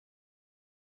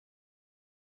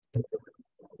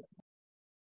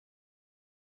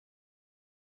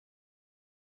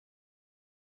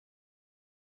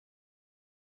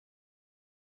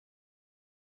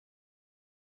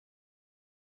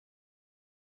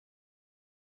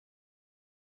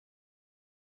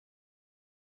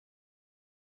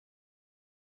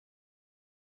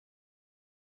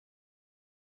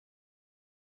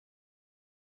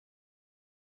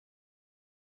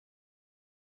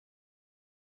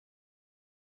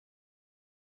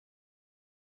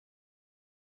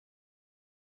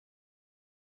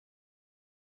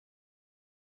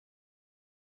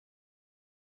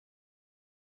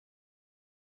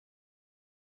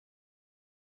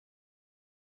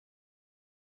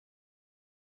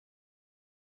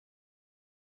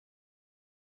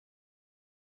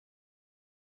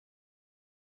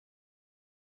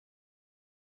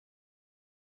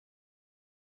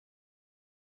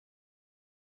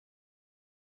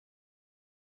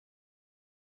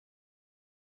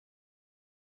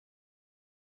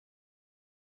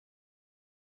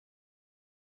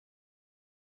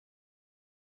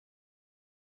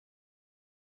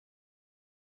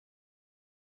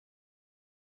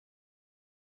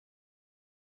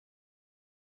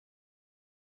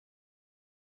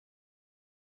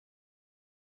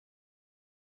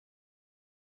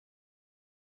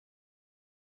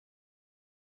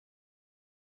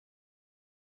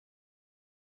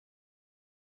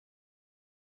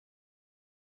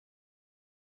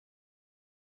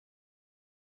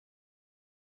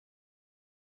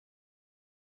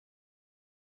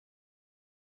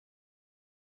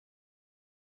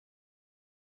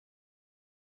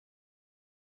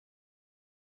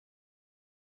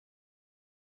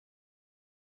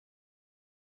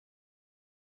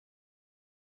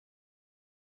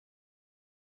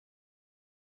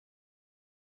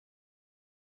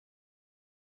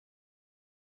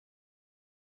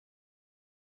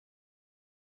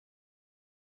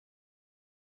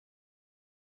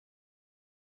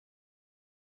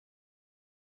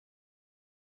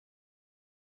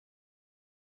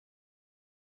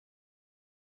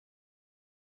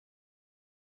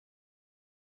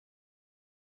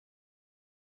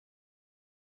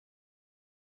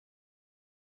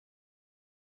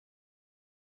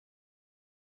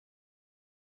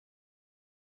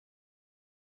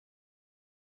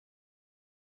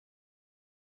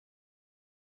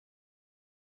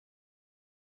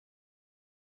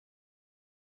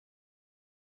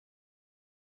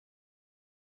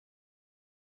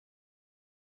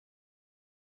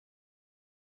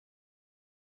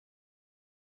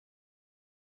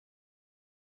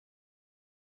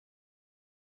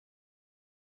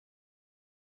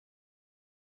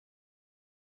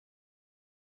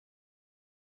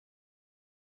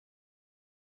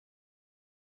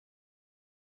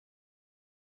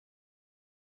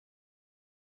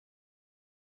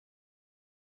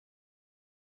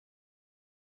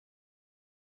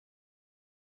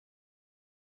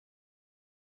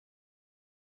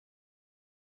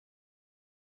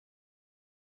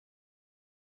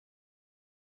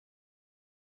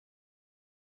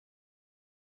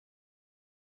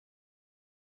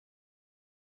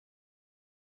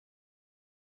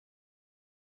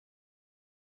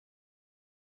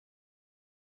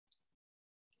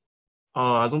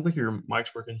I don't think your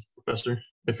mic's working, Professor,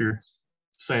 if you're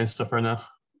saying stuff right now.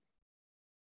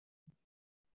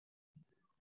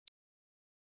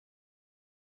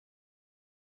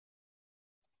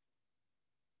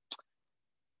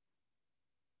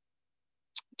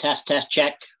 Test,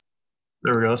 check.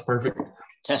 There we go. That's perfect.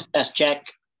 Test, check.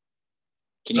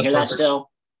 Can you hear that still?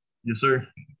 Yes, sir.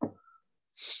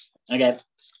 Okay.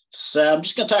 So I'm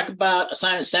just going to talk about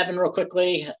assignment 7 real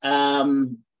quickly.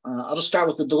 I'll just start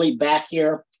with the delete back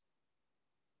here.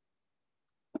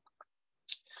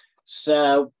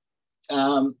 So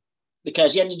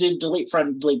because you have to do delete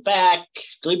front, delete back.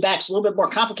 Delete back is a little bit more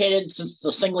complicated since it's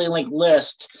a singly linked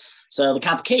list. So the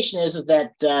complication is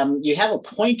that you have a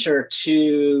pointer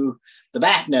to the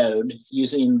back node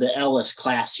using the ls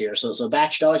class here. So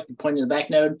back should always be pointing to the back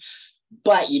node,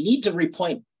 but you need to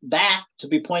repoint back to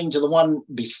be pointing to the one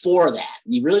before that.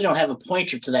 You really don't have a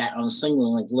pointer to that on a singly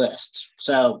linked list.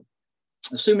 So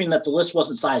assuming that the list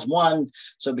wasn't size 1,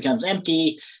 so it becomes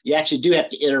empty, you actually do have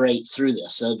to iterate through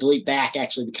this. So delete back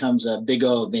actually becomes a big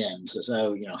O of n.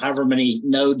 So you know, however many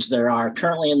nodes there are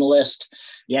currently in the list,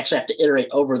 you actually have to iterate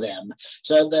over them.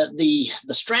 So the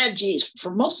strategies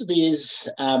for most of these,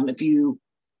 if you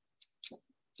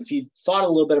thought a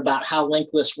little bit about how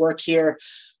linked lists work here,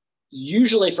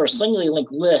 usually for a singly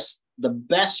linked list, the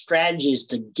best strategy is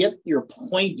to get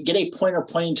a pointer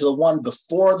pointing to the one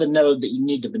before the node that you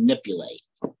need to manipulate.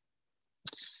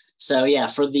 So yeah,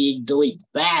 for the delete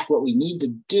back, what we need to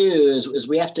do is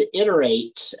we have to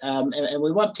iterate, and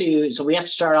we want to, so we have to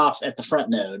start off at the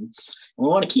front node. And we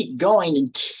want to keep going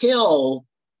until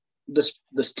this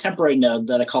temporary node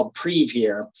that I call prev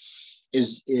here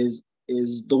is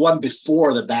the one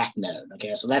before the back node.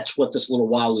 Okay, so that's what this little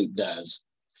while loop does.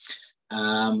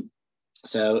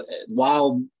 So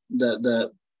while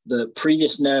the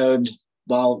previous node,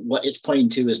 while what it's pointing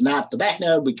to is not the back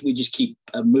node, we just keep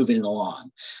moving it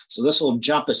along. So this will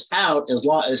jump us out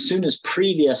as soon as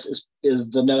previous is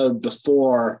the node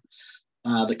before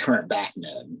the current back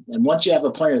node. And once you have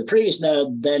a pointer to the previous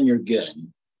node, then you're good.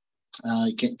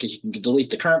 Because you can delete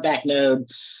the current back node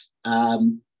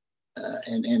and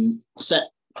set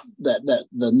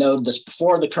the node that's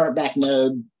before the current back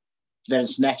node. Then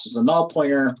its next is the null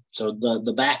pointer. So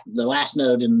the last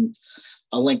node in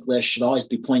a linked list should always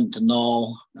be pointing to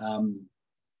null, and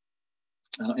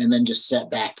then just set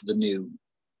back to the new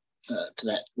to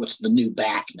that. What's the new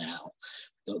back now?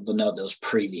 The node that was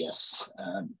previous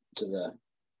to the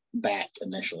back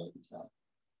initially.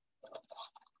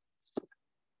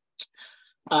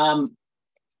 All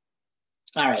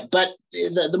right, but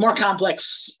the more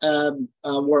complex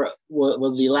were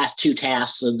the last two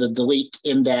tasks, so the delete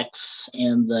index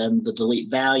and then the delete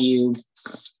value.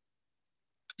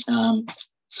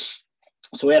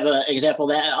 So we have an example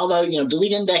of that, although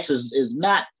delete index is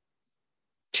not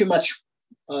too much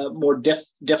more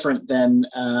different than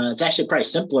it's actually probably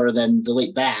simpler than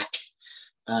delete back.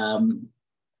 Although,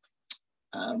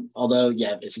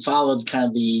 yeah, if you followed kind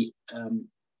of the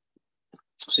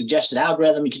suggested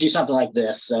algorithm, you could do something like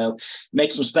this. So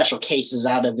make some special cases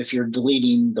out of if you're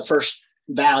deleting the first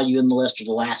value in the list or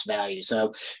the last value.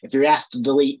 So if you're asked to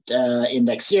delete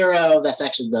index 0, that's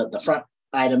actually the front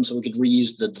item. So we could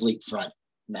reuse the delete front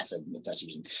method if that's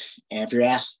using. And if you're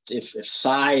asked if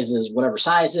size is whatever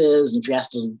size is, and if you're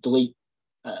asked to delete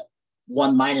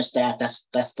 1 minus that's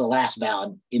the last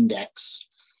valid index,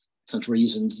 since we're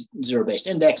using zero-based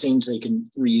indexing, so you can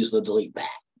reuse the delete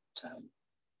back. So,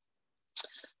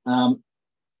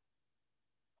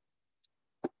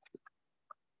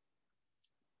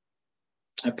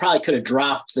 I probably could have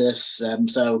dropped this. In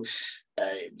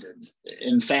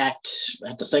fact, I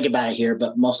have to think about it here,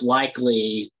 but most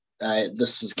likely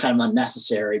this is kind of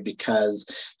unnecessary because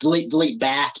delete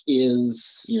back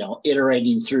is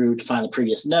iterating through to find the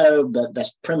previous node, but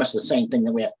that's pretty much the same thing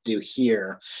that we have to do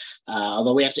here.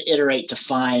 Although we have to iterate to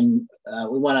find,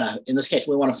 in this case,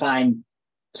 we want to find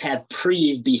had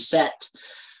prev be set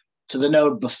to the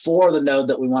node before the node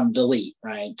that we want to delete,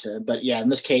 right? But yeah, in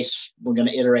this case, we're going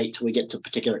to iterate till we get to a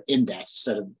particular index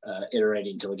instead of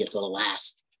iterating till we get to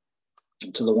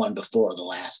the one before the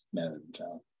last node.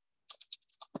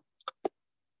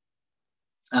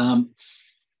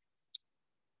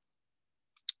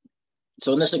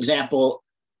 So in this example,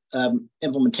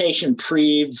 implementation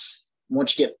prev,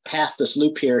 once you get past this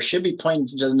loop here, should be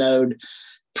pointing to the node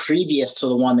previous to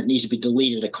the one that needs to be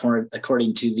deleted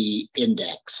according to the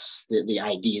index, the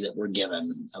ID that we're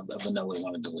given of the node we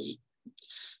want to delete.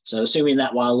 So assuming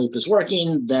that while loop is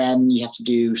working, then you have to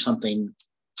do something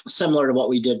similar to what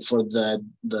we did for the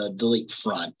delete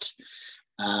front.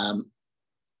 To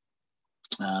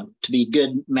be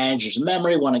good managers of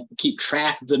memory, we want to keep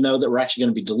track of the node that we're actually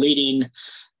going to be deleting.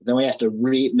 Then we have to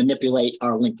manipulate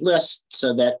our linked list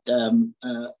so that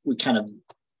we kind of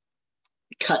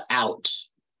cut out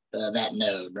that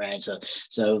node, right? So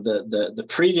the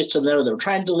previous to the node that we're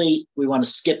trying to delete, we want to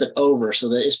skip it over so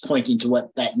that it's pointing to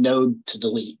what that node to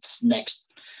delete's next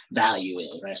value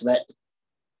is, right? So that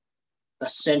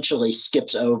essentially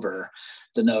skips over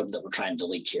the node that we're trying to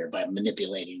delete here by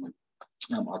manipulating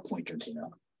our pointer to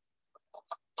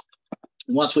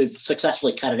Once we've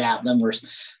successfully cut it out, then we're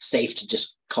safe to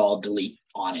just call delete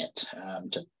on it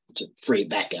to free it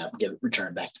back up,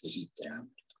 return back to the heap there.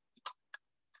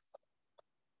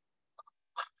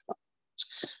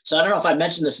 So I don't know if I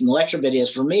mentioned this in the lecture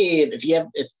videos. For me, if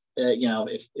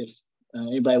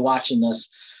anybody watching this,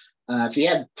 if you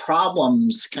had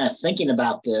problems kind of thinking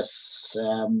about this,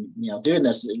 doing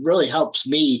this, it really helps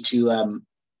me to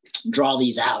draw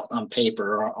these out on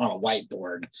paper or on a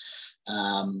whiteboard.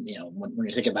 When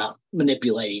you're thinking about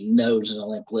manipulating nodes in a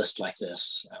linked list like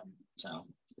this.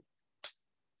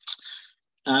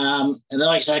 And then,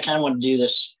 like I said, I kind of want to do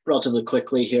this relatively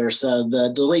quickly here. So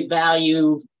the delete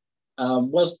value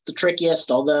was the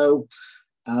trickiest, although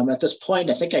at this point,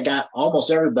 I think I got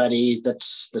almost everybody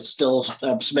that's still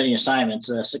submitting assignments.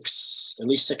 At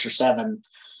least 6 or 7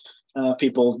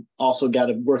 people also got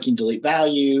a working delete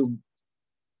value.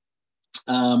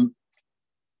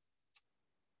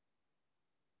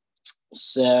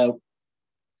 So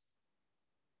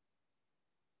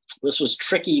This was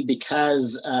tricky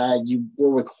because you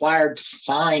were required to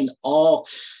find all,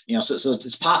 so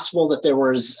it's possible that there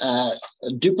was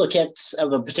duplicates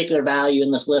of a particular value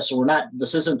in this list. So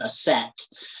this isn't a set.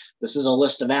 This is a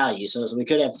list of values. So we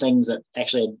could have things that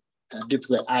actually had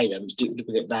duplicate items,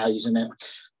 duplicate values in it.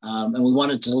 And we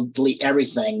wanted to delete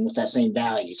everything with that same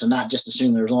value. So not just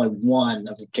assume there's only one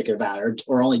of a particular value,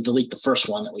 or only delete the first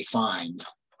one that we find.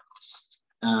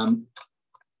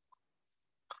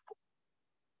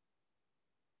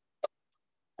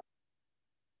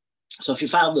 So if you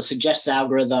followed the suggested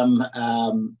algorithm,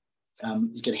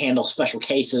 you could handle special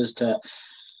cases to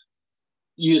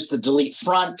use the delete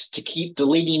front to keep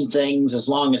deleting things as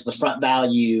long as the front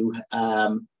value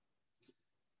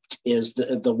is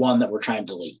the one that we're trying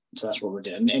to delete. So that's what we're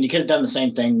doing. And you could have done the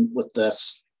same thing with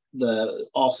this,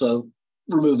 also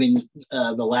removing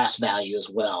the last value as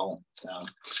well. So,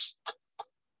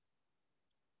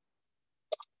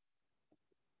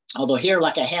 although here,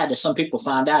 like I had, as some people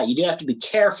found out, you do have to be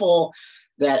careful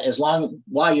that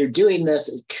while you're doing this,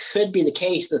 it could be the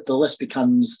case that the list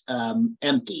becomes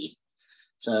empty.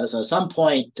 So at some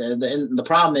point, the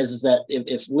problem is that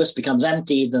if list becomes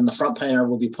empty, then the front pointer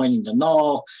will be pointing to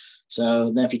null.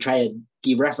 So then if you try to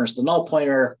dereference the null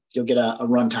pointer, you'll get a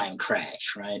runtime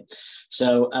crash, right?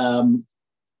 So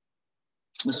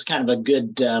this is kind of a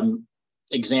good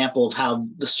example of how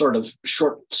the sort of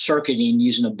short circuiting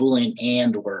using a Boolean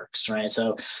AND works, right?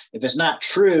 So if it's not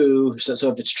true, so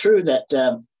if it's true that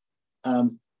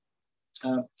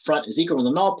front is equal to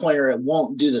the null pointer, it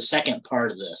won't do the second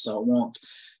part of this. So it won't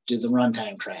do the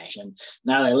runtime crash. And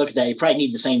now that I look at that, you probably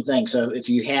need the same thing. So if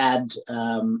you had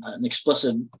an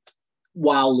explicit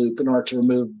while loop in order to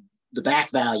remove the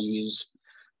back values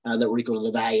that were equal to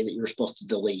the value that you were supposed to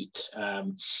delete,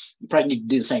 you probably need to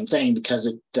do the same thing because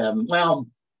it, oh,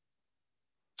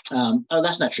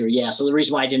 that's not true. Yeah. So the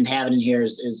reason why I didn't have it in here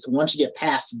is once you get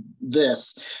past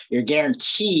this, you're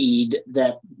guaranteed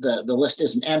that the list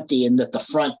isn't empty and that the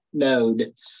front node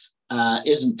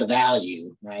isn't the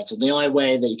value, right? So the only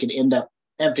way that you could end up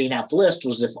emptying out the list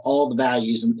was if all the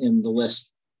values in the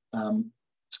list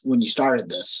when you started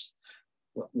this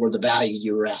were the value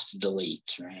you were asked to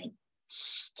delete, right?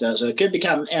 So it could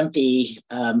become empty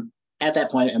at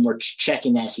that point, and we're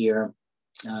checking that here.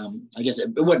 I guess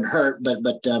it wouldn't hurt, but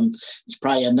it's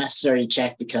probably unnecessary to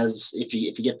check because if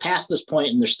you get past this point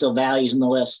and there's still values in the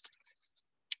list,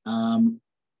 so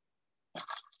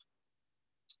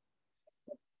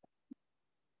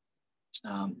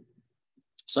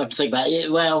I have to think about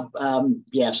it. Well,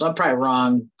 yeah, so I'm probably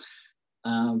wrong.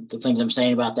 The things I'm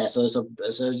saying about that. So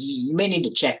you may need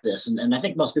to check this, and I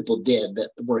think most people did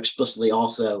that were explicitly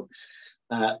also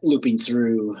looping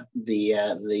through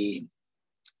the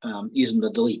using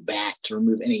the delete back to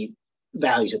remove any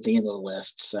values at the end of the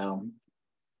list. So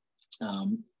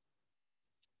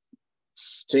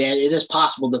yeah, it is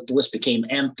possible that the list became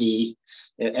empty,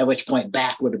 at which point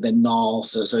back would have been null.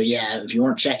 So yeah, if you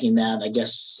weren't checking that, I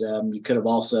guess you could have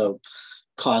also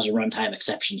caused a runtime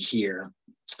exception here.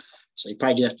 So you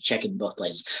probably do have to check in both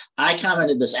places. I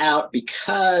commented this out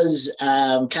because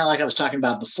kind of like I was talking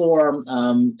about before,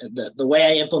 the way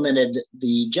I implemented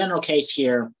the general case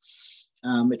here,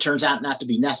 it turns out not to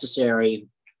be necessary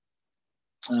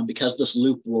because this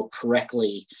loop will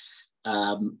correctly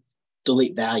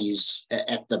delete values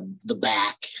at the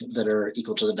back that are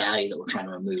equal to the value that we're trying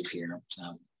to remove here. So,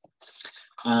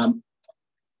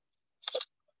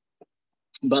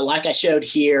 but like I showed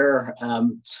here,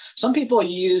 some people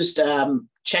used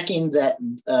checking that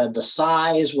the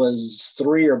size was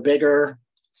 3 or bigger,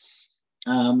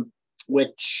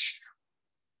 which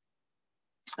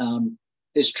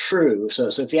is true. So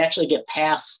if you actually get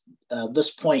past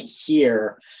this point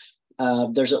here,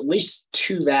 there's at least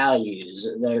 2 values.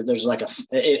 There's like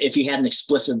if you had an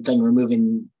explicit thing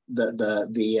removing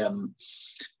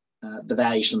the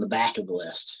values from the back of the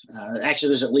list. Actually,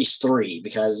 there's at least 3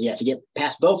 because yeah, if you get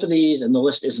past both of these and the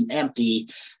list isn't empty,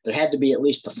 there had to be at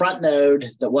least the front node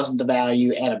that wasn't the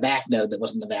value and a back node that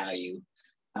wasn't the value,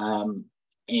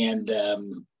 and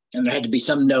there had to be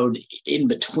some node in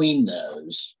between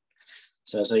those.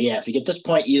 So yeah, if you get this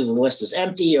point, either the list is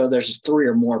empty or there's 3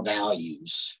 or more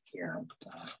values here.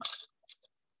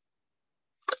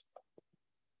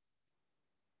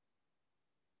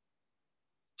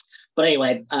 But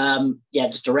anyway, yeah,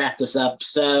 just to wrap this up.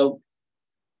 So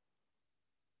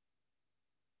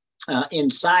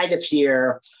inside of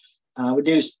here, we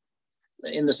do,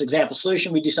 in this example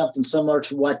solution, we do something similar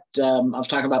to what I was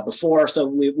talking about before. So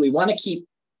we want to keep,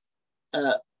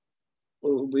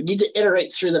 we need to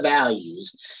iterate through the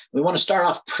values. We want to start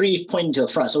off pre-pointing to the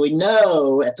front. So we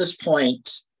know at this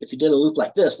point if you did a loop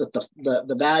like this, that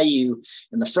the value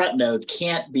in the front node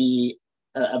can't be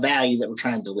a value that we're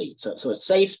trying to delete. So it's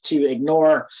safe to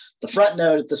ignore the front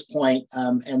node at this point,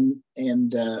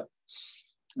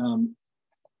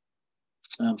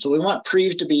 so we want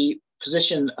prev to be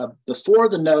positioned before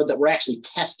the node that we're actually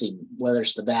testing whether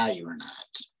it's the value or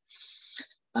not.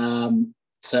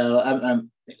 So I'm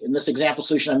in this example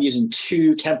solution, I'm using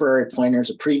two temporary pointers,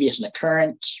 a previous and a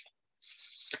current.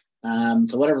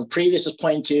 So whatever previous is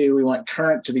pointing to, we want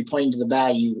current to be pointing to the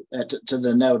value to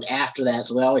the node after that.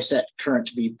 So we always set current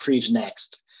to be prev's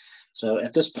next. So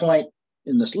at this point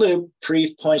in this loop,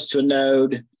 prev points to a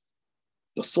node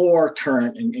before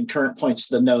current, and current points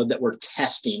to the node that we're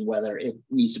testing whether it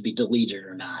needs to be deleted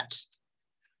or not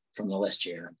from the list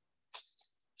here.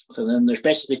 So then there's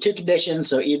basically two conditions.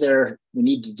 So either we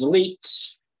need to delete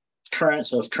current.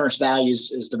 So if current's value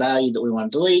is the value that we want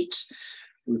to delete,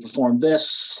 we perform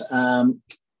this,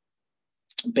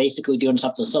 basically doing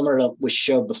something similar to what we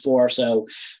showed before. So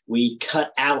we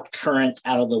cut out current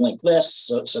out of the linked list.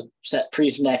 So set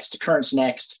prev's next to current's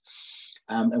next.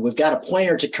 And we've got a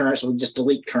pointer to current, so we just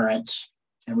delete current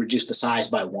and reduce the size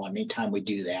by 1 anytime we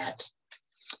do that.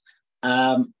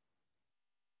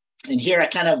 And here I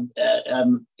kind of,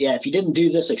 if you didn't do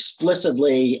this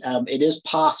explicitly, it is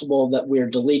possible that we're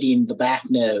deleting the back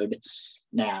node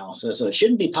now. So it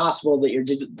shouldn't be possible that you're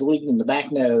deleting the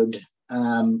back node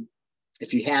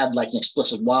if you had like an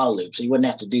explicit while loop, so you wouldn't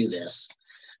have to do this.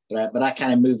 But I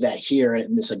kind of moved that here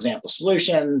in this example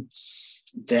solution,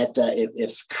 that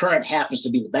if current happens to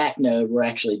be the back node, we're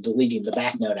actually deleting the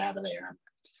back node out of there.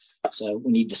 So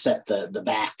we need to set the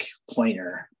back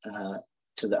pointer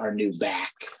to our new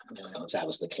back, if that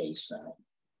was the case. So.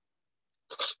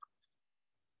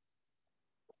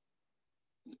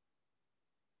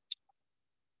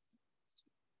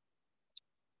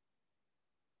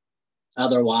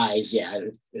 Otherwise, yeah,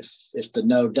 if the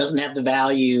node doesn't have the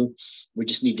value, we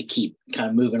just need to keep kind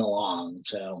of moving along.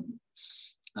 So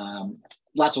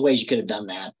lots of ways you could have done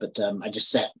that, but I just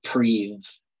set prev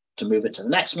to move it to the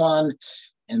next one,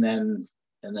 and then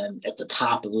at the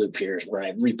top of the loop here is where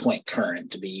I repoint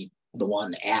current to be the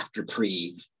one after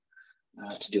prev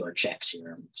to do our checks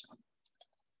here. So.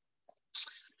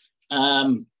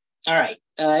 All right.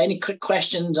 Any quick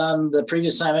questions on the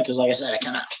previous assignment? Because like I said, I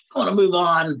kind of want to move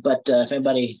on, but if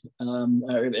anybody,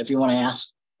 or if you want to ask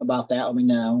about that, let me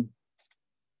know.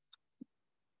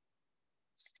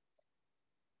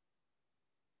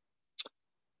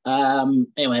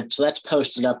 Anyway, so that's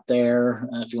posted up there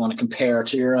if you want to compare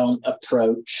to your own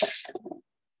approach.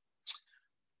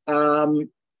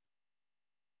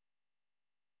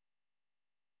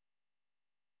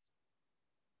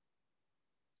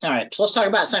 All right, so let's talk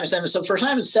about assignment 7. So for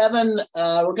assignment 7,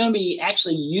 we're going to be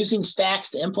actually using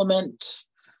stacks to implement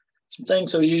some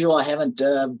things. So as usual, I haven't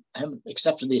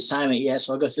accepted the assignment yet,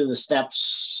 so I'll go through the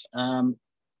steps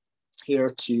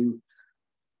here to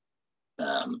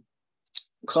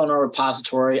clone our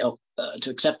repository, to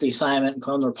accept the assignment and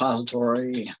clone the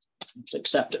repository. To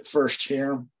accept it first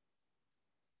here.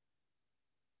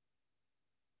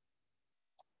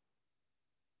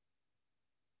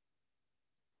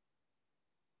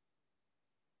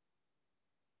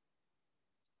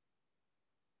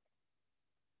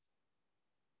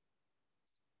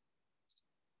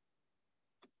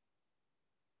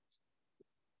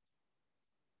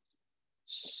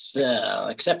 So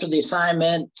accepted the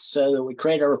assignment so that we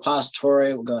create our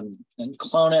repository. We'll go and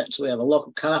clone it. So we have a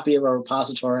local copy of our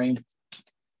repository.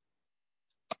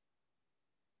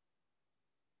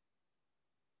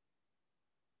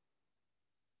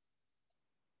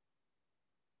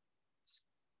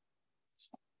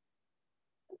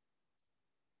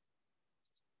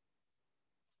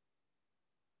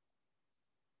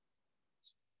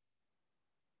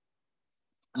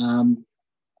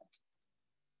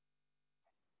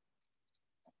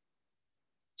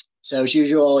 So as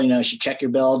usual, you should check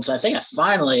your builds. I think I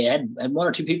finally had one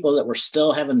or two people that were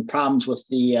still having problems with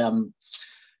the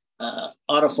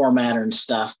auto formatter and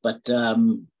stuff, but I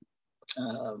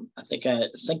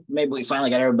think maybe we finally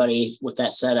got everybody with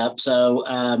that set up. So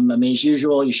I mean, as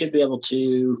usual, you should be able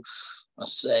to,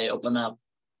 let's say, open up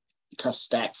test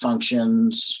stack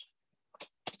functions.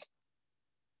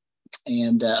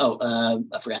 And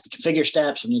I forgot the configure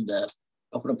steps. We need to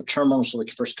open up a terminal so we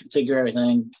can first configure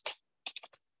everything.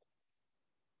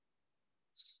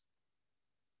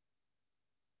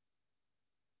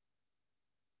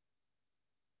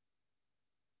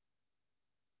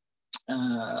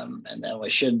 And then we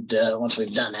should, once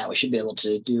we've done that, we should be able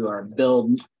to do our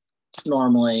build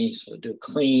normally. So do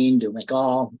clean, do make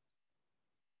all.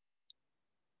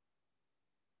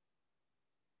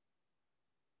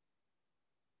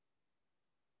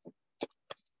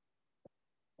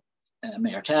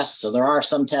 make our tests. So there are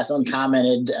some tests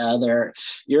uncommented.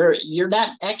 You're not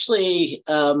actually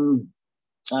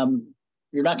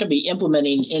you're not going to be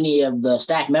implementing any of the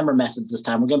stack member methods this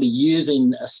time. We're going to be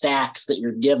using stacks that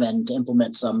you're given to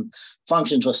implement some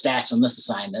functions with stacks on this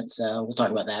assignment. So we'll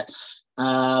talk about that.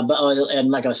 And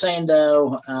like I was saying,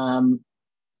 though, I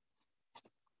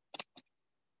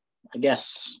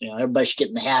guess everybody should get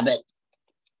in the habit,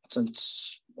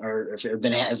 or if you've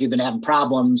been having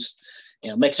problems,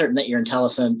 make certain that your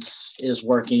IntelliSense is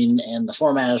working and the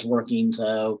format is working.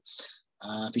 So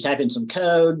if you type in some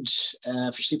code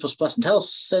for C++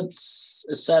 IntelliSense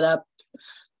is set up,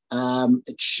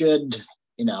 it should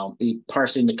be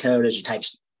parsing the code as you type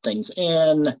things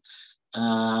in,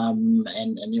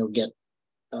 and you'll get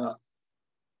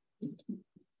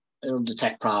it'll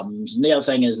detect problems. And the other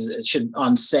thing is it should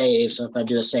on save. So if I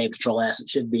do a save Control-S, it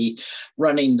should be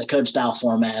running the code style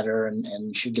formatter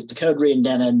and should get the code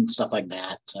re-indented and stuff like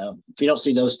that. So if you don't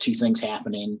see those two things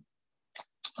happening,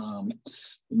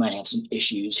 you might have some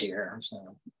issues here.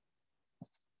 So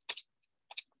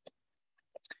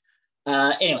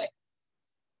anyway,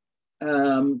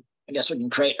 I guess we can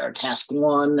create our task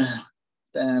 1,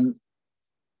 then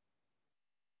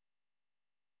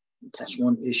task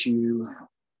 1 issue.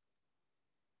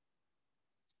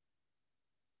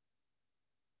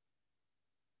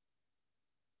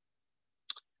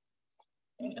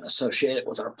 And associate it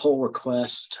with our pull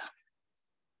request.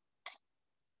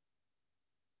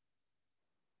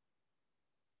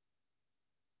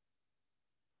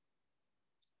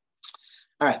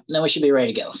 All right, then we should be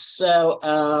ready to go. So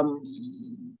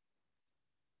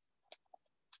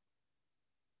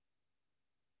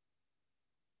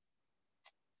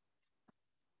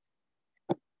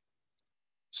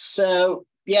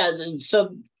yeah,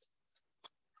 so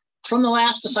from the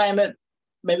last assignment,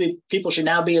 maybe people should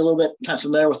now be a little bit kind of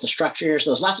familiar with the structure here. So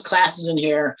there's lots of classes in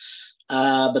here,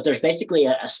 but there's basically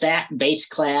a stack base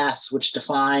class, which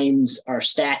defines our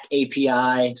stack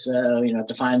API. So, it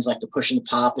defines like the push and the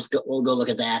pop. We'll go look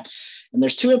at that. And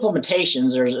there's 2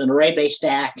 implementations. There's an array-based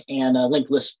stack and a linked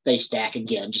list-based stack,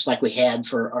 again, just like we had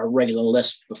for our regular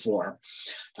list before.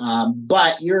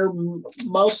 But you're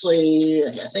mostly,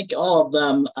 I think all of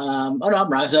them, oh no,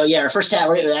 I'm wrong. So yeah, our first tab,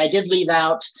 I did leave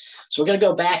out. So we're going to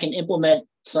go back and implement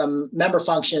some member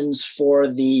functions for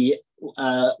the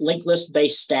linked list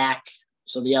based stack.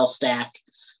 So the L stack,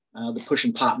 the push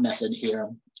and pop method here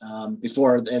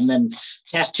and then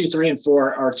tasks 2, 3, and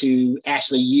 4 are to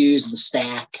actually use the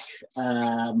stack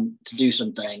to do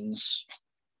some things.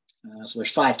 So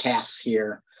there's 5 tasks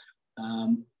here.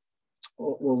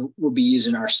 We'll be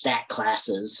using our stack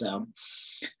classes.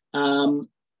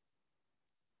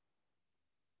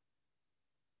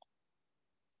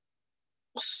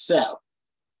 So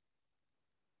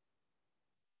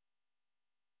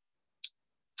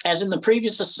as in the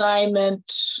previous assignment,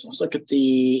 let's look at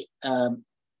the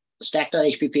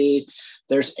stack.hpp.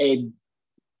 There's a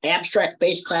abstract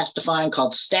base class defined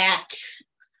called stack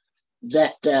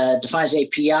that defines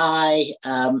API,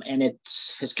 and it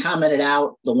has commented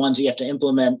out the ones you have to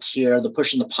implement here, the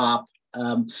push and the pop.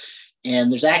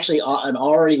 And there's actually an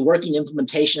already working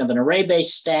implementation of an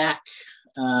array-based stack.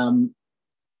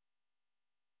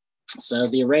 So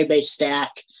the array-based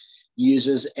stack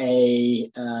uses a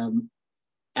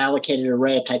allocated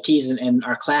array of type T's, and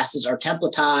our classes are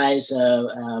templatized.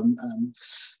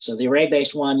 So the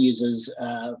array-based one uses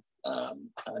a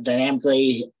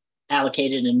dynamically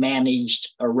allocated and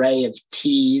managed array of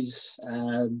T's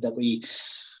that we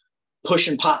push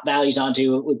and pop values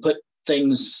onto. We put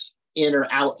things in or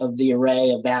out of the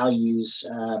array of values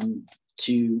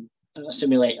to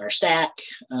simulate our stack.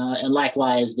 And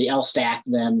likewise, the L stack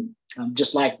then,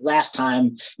 just like last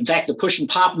time. In fact, the push and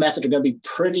pop method are going to be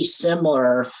pretty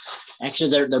similar.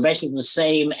 Actually, they're basically the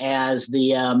same as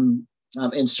the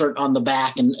insert on the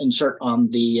back and insert on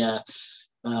the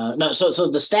so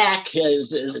the stack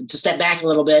is, to step back a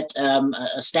little bit,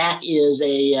 a stack is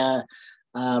a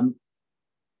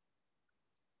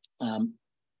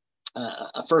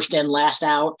first in, last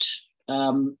out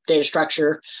data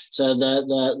structure. So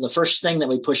the first thing that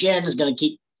we push in is going to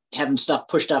keep having stuff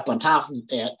pushed up on top of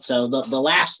it. So the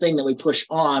last thing that we push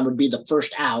on would be the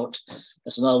first out.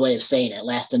 That's another way of saying it,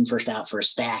 last in, first out for a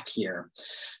stack here.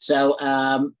 So,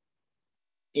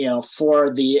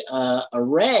 for the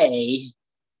array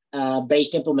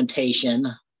based implementation,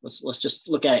 let's just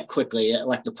look at it quickly,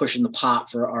 like the push and the pop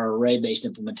for our array based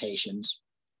implementations.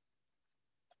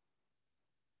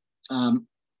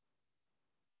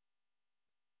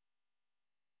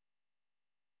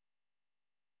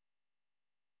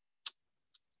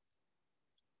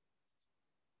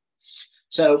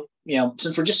 So,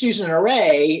 since we're just using an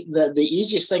array, the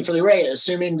easiest thing for the array,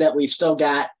 assuming that we've still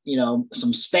got,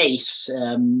 some space,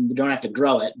 we don't have to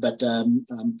grow it, but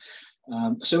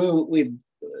assuming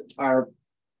our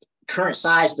current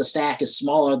size of the stack is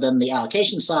smaller than the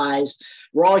allocation size,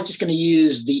 we're always just going to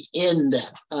use the end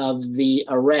of the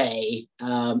array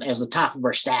as the top of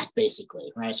our stack,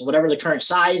 basically, right? So whatever the current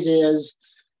size is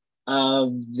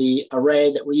of the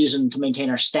array that we're using to maintain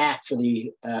our stack for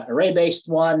the array-based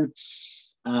one,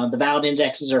 the valid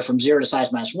indexes are from 0 to size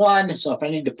 -1. So if I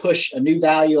need to push a new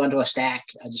value onto a stack,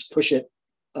 I just push it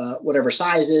whatever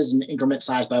size is and increment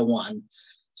size by 1.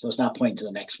 So it's not pointing to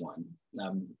the next one,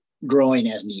 growing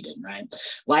as needed, right?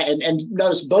 And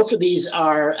notice both of these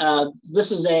are,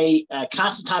 this is a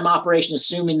constant time operation,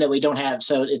 assuming that we don't have,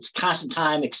 so it's constant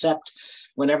time except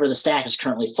whenever the stack is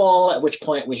currently full, at which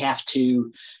point we have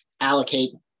to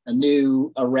allocate a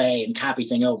new array and copy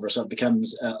thing over. So it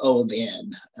becomes O of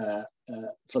n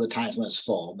for the times when it's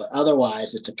full. But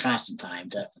otherwise, it's a constant time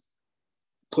to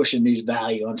push a new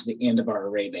value onto the end of our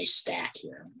array-based stack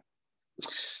here.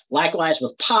 Likewise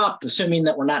with pop, assuming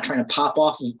that we're not trying to pop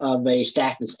off of a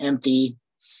stack that's empty,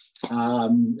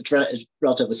 it's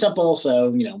relatively simple.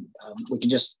 So, we can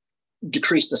just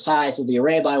decrease the size of the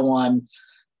array by 1,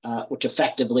 which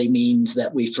effectively means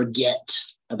that we forget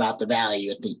about the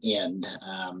value at the end.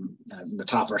 The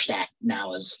top of our stack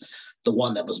now is the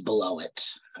one that was below it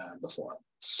before.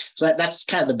 So that's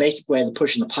kind of the basic way the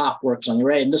push and the pop works on the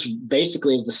array. And this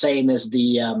basically is the same as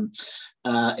the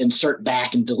insert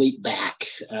back and delete back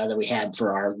that we had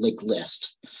for our linked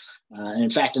list. And in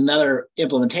fact, another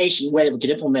implementation way that we could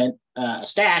implement a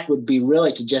stack would be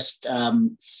really to just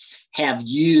have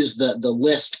used the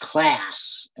list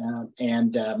class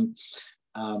and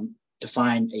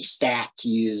define a stack to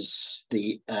use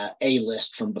the a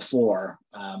list from before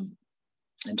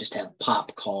and just have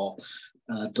pop call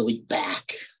delete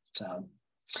back. So,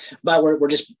 but we're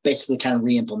just basically kind of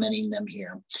re-implementing them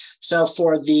here. So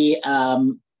for the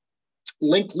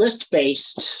linked list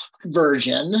based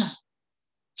version,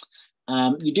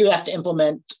 you do have to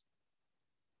implement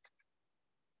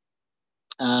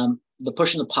the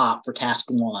push and the pop for task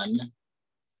 1.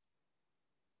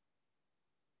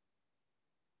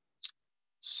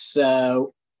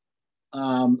 So,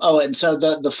 and so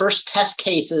the first test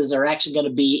cases are actually going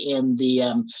to be in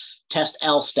the test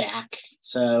L stack.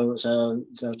 So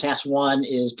task 1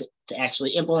 is to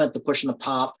actually implement the push and the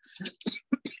pop.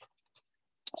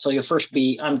 So you'll first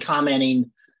be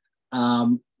uncommenting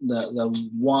the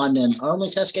one and only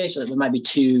test case. So there might be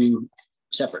 2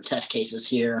 separate test cases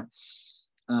here.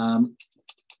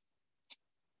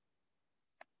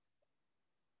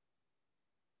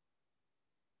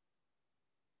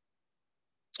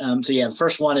 So yeah, the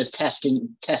first one is testing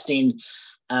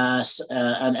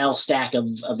an L stack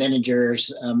of integers.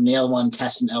 The other one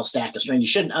tests an L stack of strings. You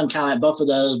shouldn't uncomment both of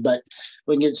those, but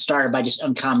we can get started by just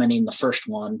uncommenting the first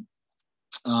one.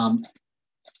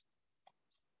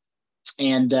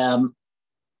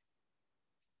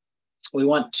 We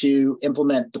want to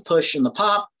implement the push and the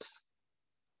pop.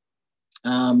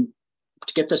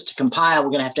 To get this to compile,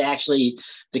 we're going to have to actually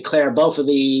declare both of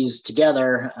these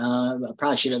together. I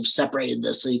probably should have separated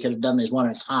this so you could have done these one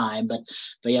at a time. But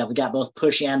yeah, we got both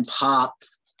push and pop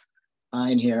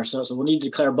in here. So we'll need to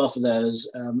declare both of those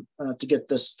to get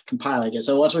this compiling again.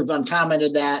 So once we've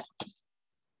uncommented that,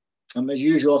 as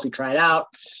usual, if you try it out,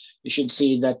 you should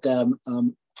see that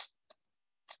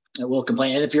it will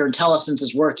complain. And if your IntelliSense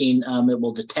is working, it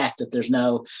will detect that there's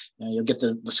no, you'll get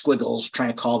the squiggles trying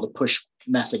to call the push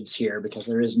methods here because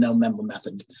there is no member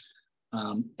method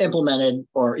implemented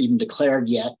or even declared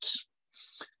yet.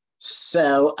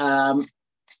 So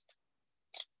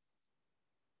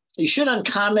you should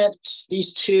uncomment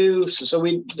these 2. So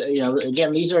we,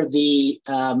 again, these are the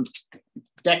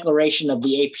declaration of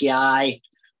the API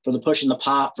for the push and the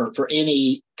pop for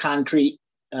any concrete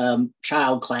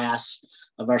child class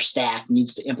of our stack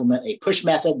needs to implement a push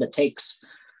method that takes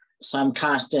some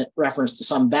constant reference to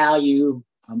some value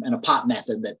and a pop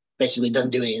method that basically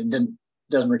doesn't do anything,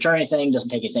 doesn't return anything, doesn't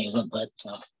take anything as input. So,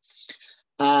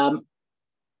 kind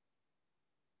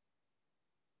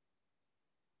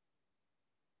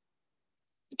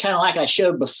of like I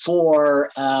showed before,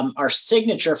 our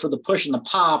signature for the push and the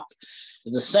pop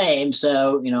is the same.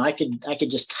 So, I could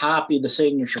just copy the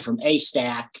signature from a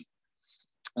stack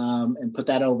and put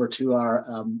that over to our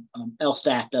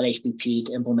lstack.hpp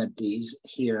to implement these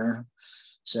here.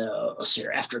 So let's see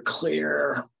here, after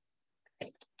clear,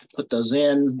 put those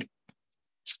in,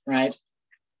 right?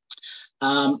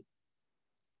 Yeah,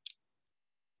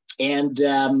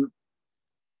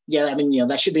 I mean,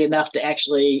 that should be enough to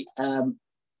actually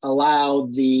allow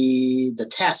the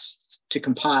test to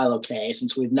compile okay,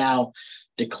 since we've now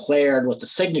declared what the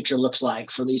signature looks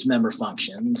like for these member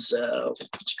functions. So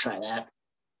let's try that.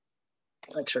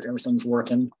 Make sure everything's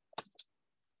working.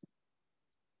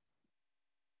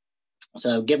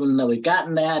 So given that we've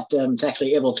gotten that, it's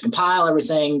actually able to compile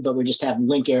everything, but we just have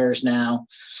link errors now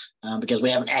because we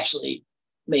haven't actually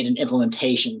made an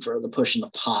implementation for the push and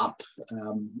the pop.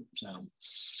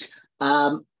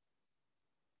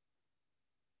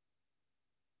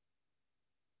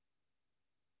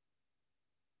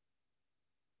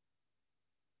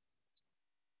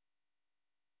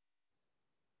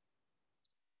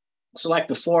 So like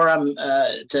before,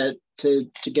 to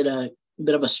get a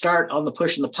bit of a start on the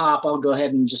push and the pop, I'll go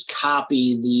ahead and just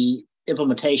copy the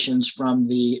implementations from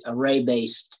the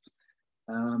array-based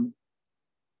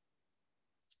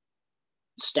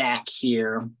stack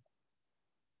here.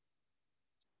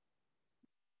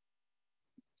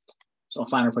 So I'll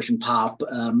find our push and pop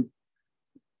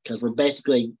because we're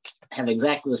basically have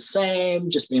exactly the same,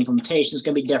 just the implementation is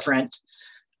going to be different.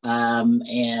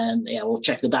 And yeah, we'll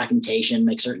check the documentation,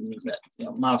 make certain that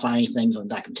modify any things on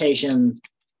the documentation.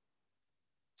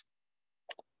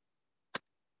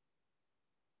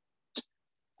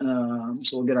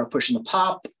 So we'll get our push and the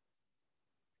pop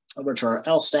over to our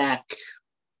L stack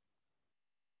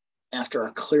after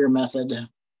our clear method.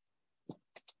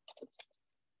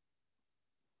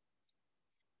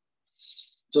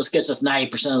 So this gets us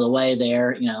 90% of the way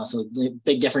there, so the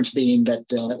big difference being that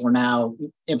we're now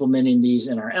implementing these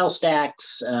in our L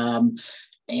stacks. I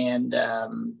mean,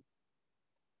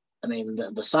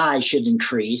 the size should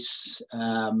increase.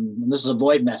 And this is a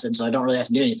void method, so I don't really have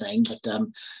to do anything, but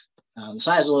the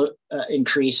size will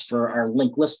increase for our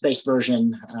linked list-based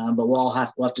version, but we'll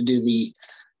have to do the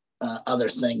other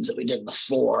things that we did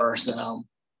before. So,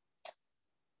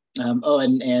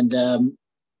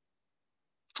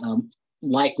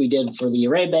 like we did for the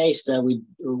array-based, we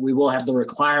will have the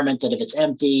requirement that if it's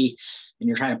empty and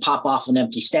you're trying to pop off an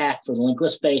empty stack for the linked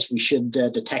list-based, we should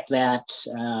detect that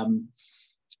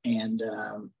and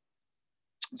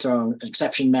throw an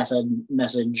exception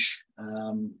message.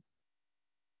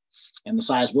 And the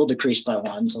size will decrease by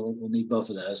 1, so we'll need both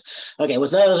of those. Okay, with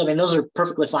those, I mean, those are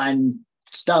perfectly fine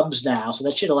stubs now, so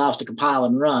that should allow us to compile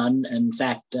and run. And in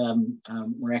fact,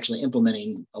 we're actually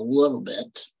implementing a little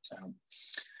bit. So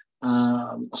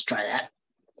let's try that.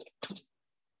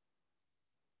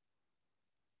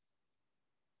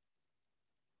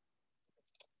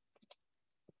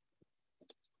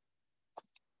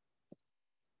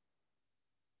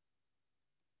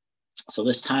 So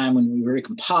this time when we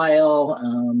recompile,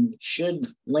 it should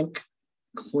link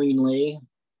cleanly.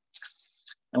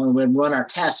 And when we run our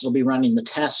tests, it'll be running the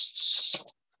tests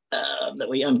that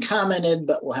we uncommented,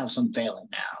 but we'll have some failing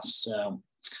now. So,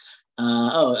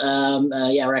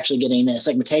 yeah, we're actually getting a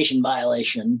segmentation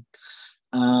violation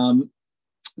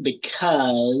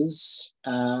because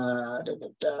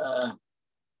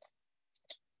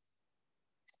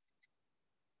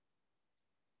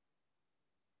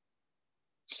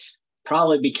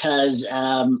probably because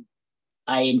I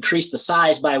increased the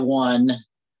size by 1.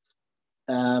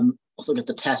 Let's look at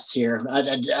the tests here.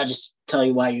 I just tell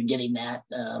you why you're getting that.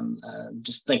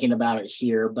 Just thinking about it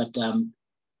here, but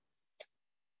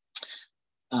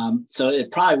so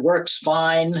it probably works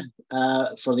fine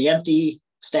for the empty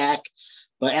stack,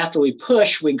 but after we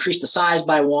push, we increase the size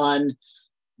by 1.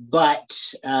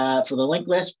 But for the linked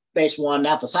list based one,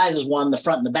 now the size is 1, the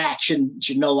front and the back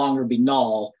should no longer be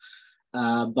null.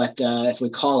 But if we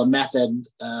call a method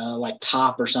like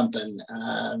top or something,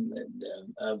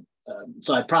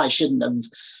 so I probably shouldn't have,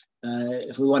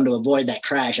 if we wanted to avoid that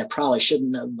crash, I probably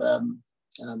shouldn't have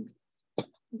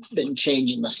been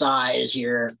changing the size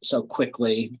here so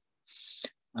quickly.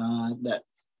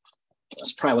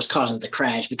 That's probably what's causing the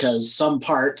crash, because some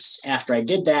parts after I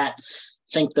did that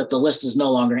think that the list is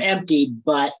no longer empty,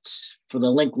 but for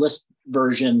the linked list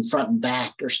version, front and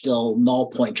back are still null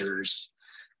pointers.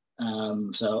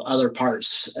 So other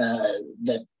parts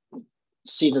that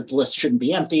see that the list shouldn't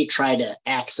be empty try to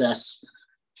access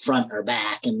front or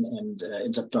back and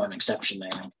ends up throwing an exception there.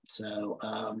 So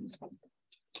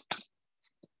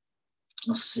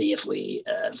let's see if we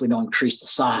don't increase the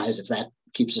size, if that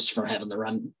keeps us from having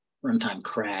the runtime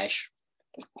crash.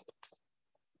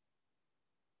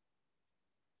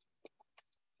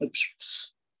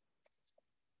 Oops.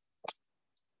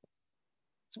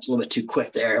 It's a little bit too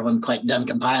quick there. I wasn't quite done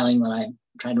compiling when I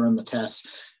tried to run the test.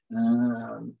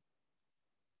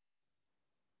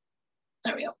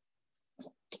 There we go.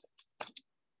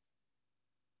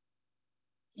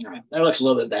 All right, that looks a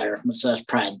little bit better. So that's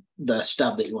probably the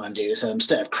stub that you want to do. So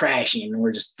instead of crashing,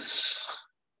 we're just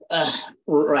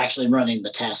we're actually running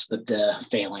the test, but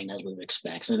failing as we would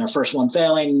expect. So our first one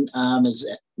failing is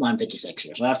at line 56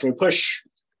 here. So after we push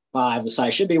 5, the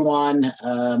size should be 1,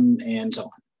 and so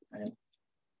on. Right?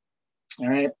 All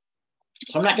right.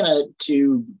 So I'm not going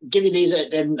to give you these,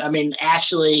 and I mean,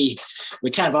 actually, we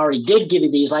kind of already did give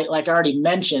you these, like I already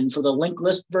mentioned, for the linked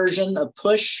list version of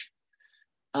push.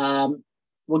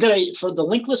 We're going to, for the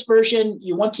linked list version,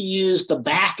 you want to use the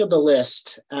back of the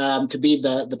list to be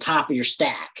the top of your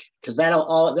stack, because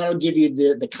that'll give you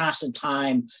the constant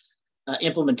time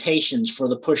implementations for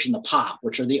the push and the pop,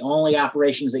 which are the only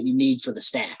operations that you need for the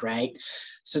stack, right?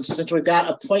 Since we've got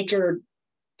a pointer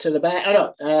to the back,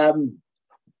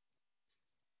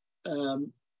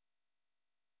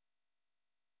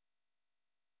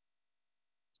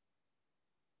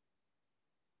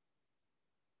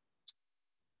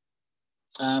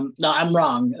 no, I'm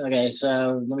wrong. Okay,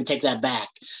 so let me take that back.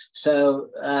 So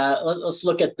let's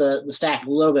look at the stack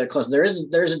a little bit closer.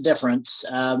 There's a difference.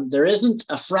 There isn't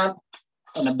a front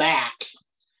and a back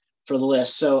for the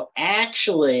list. So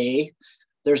actually,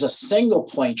 there's a single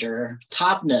pointer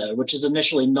top node, which is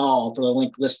initially null for the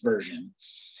linked list version.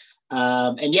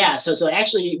 And yeah, so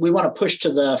actually we want to push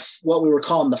to what we were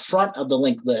calling the front of the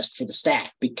linked list for the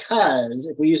stack, because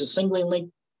if we use a singly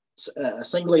linked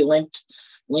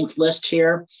list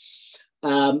here,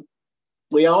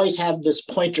 we always have this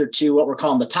pointer to what we're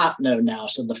calling the top node now,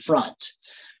 so the front.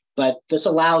 But this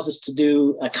allows us to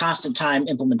do a constant time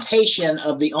implementation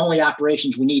of the only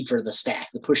operations we need for the stack,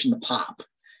 the push and the pop.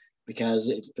 Because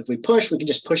if we push, we can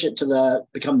just push it to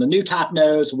become the new top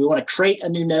node. So we want to create a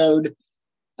new node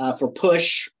for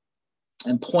push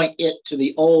and point it to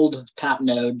the old top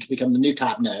node to become the new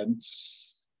top node.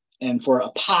 And for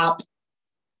a pop,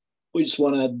 we just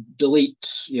want to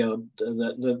delete,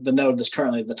 the node that's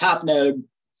currently the top node,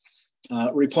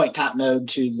 repoint top node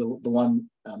to the one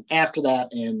after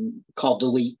that, and call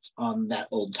delete on that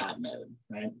old top node,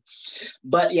 right?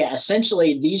 But yeah,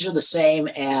 essentially these are the same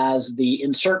as the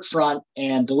insert front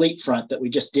and delete front that we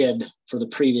just did for the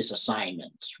previous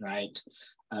assignment, right?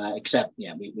 Except,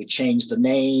 we changed the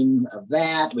name of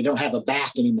that. We don't have a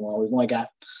back anymore. We've only got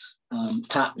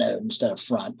top node instead of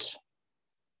front.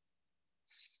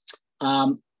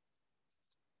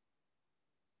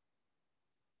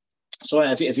 So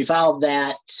if you follow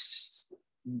that,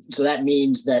 so that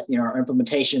means that our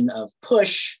implementation of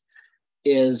push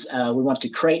is we want to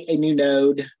create a new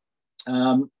node.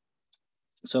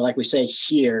 So like we say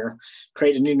here,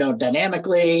 create a new node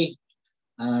dynamically,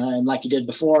 and like you did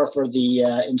before for the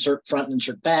insert front and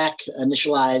insert back,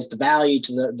 initialize the value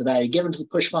to the value given to the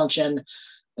push function,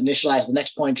 initialize the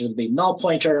next pointer to the null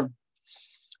pointer.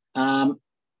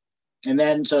 And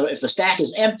then, so if the stack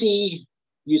is empty,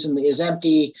 using the is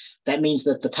empty, that means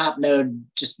that the top node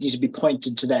just needs to be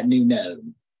pointed to that new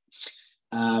node.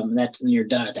 And you're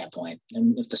done at that point.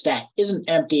 And if the stack isn't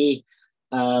empty,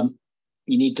 you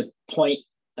need to point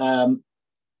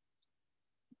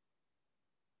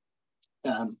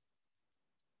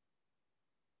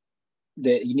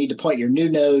your new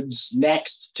nodes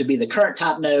next to be the current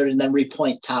top node, and then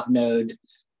repoint top node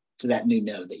to that new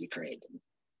node that you created.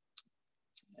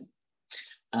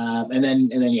 And then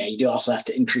you do also have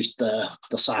to increase the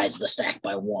size of the stack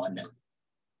by 1.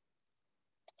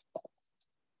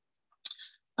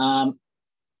 And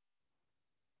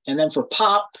then for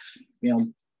pop, we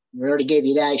already gave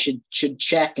you that. You should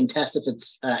check and test if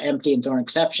it's empty and throw an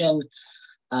exception.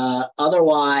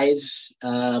 Otherwise,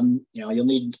 there's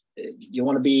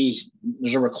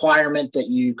a requirement that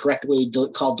you correctly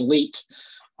call delete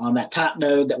on that top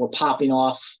node that we're popping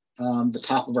off the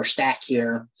top of our stack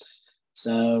here.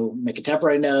 So make a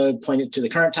temporary node, point it to the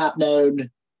current top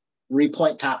node,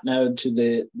 repoint top node to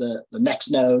the next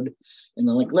node in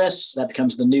the linked list. That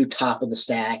becomes the new top of the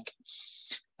stack.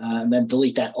 And then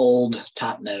delete that old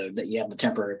top node that you have the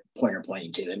temporary pointer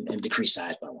pointing to, and decrease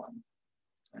size by 1.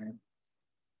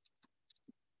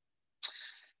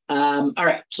 All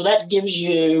right, so that gives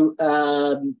you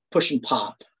push and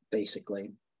pop,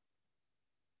 basically.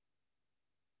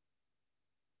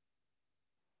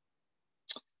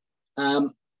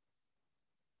 All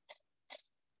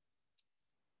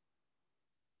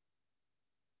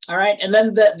right, and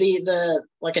then the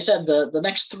like I said, the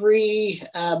next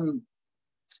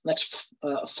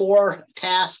 4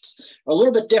 tasks are a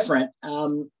little bit different.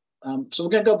 So we're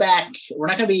going to go back. We're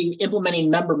not going to be implementing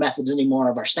member methods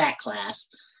anymore of our stack class.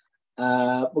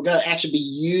 We're going to actually be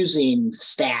using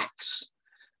stacks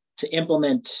to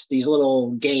implement these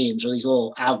little games or these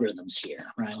little algorithms here,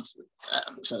 right?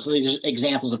 So these are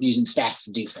examples of using stacks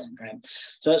to do things, right?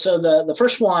 So the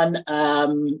first one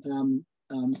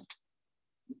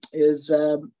is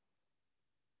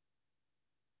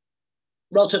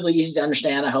relatively easy to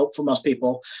understand, I hope, for most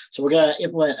people. So we're going to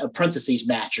implement a parentheses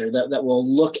matcher that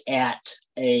will look at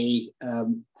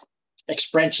an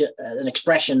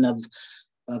expression of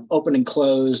open and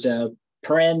closed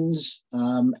parens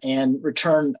and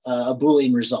return a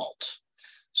Boolean result.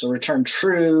 So return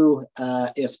true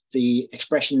if the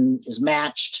expression is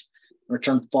matched,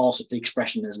 return false if the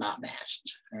expression is not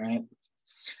matched. All right.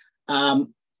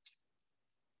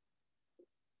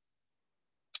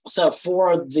 So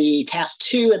for the task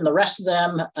 2 and the rest of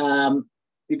them,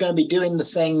 you're going to be doing the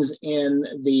things in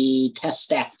the test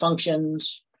stack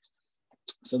functions.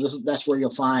 So that's where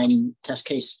you'll find test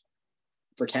case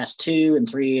for task 2 and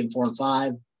 3 and 4 and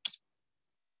 5.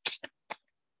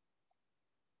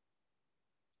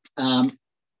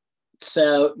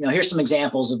 So here's some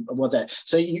examples of what that.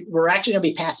 So we're actually going to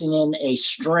be passing in a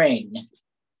string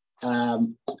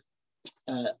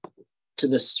to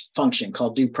this function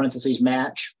called do parentheses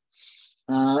match.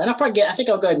 And I think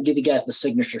I'll go ahead and give you guys the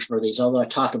signatures for these, although I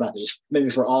talk about these maybe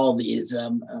for all of these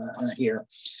here.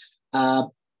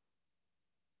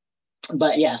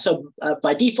 But yeah, so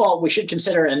by default, we should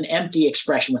consider an empty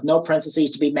expression with no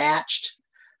parentheses to be matched.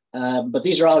 But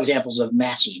these are all examples of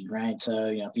matching, right? So,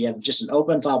 if you have just an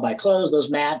open followed by close, those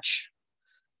match.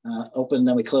 Open,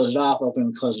 then we close it off, open,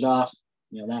 we close it off.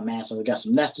 That match. So we got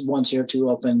some nested ones here, 2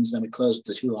 opens, then we close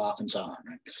the 2 off, and so on,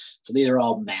 right? So these are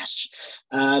all matched.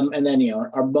 And then,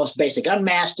 our most basic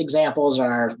unmatched examples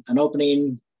are an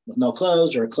opening with no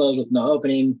close or a close with no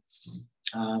opening,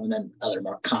 and then other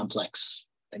more complex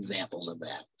examples of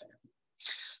that.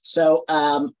 So,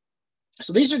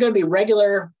 so these are going to be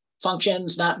regular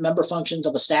functions, not member functions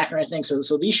of a stack or anything.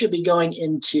 So these should be going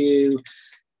into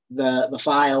the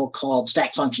file called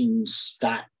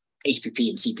stackfunctions.hpp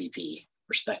and CPP,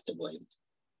 respectively.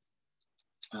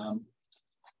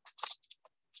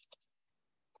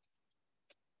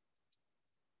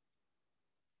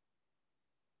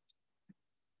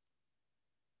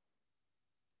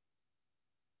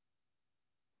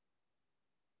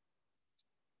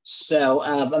 So,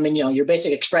 your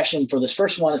basic expression for this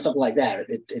first one is something like that.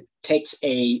 It takes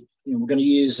we're going to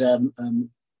use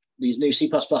these new C++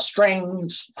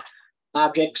 strings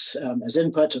objects as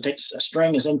input. So it takes a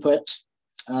string as input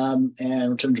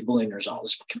and returns a Boolean result.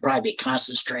 This can probably be a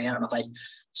constant string. I don't know if I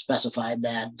specified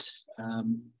that.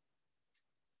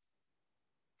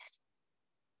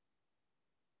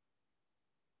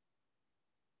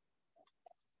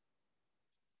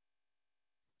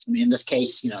 In this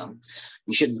case, you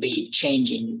shouldn't be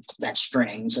changing that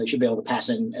string. So you should be able to pass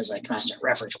in as a constant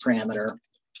reference parameter,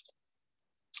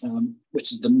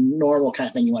 which is the normal kind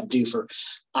of thing you want to do for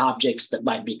objects that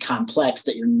might be complex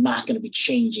that you're not going to be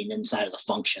changing inside of the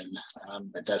function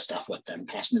that does stuff with them.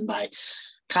 Passing in by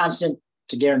constant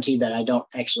to guarantee that I don't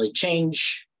actually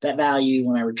change that value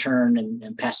when I return,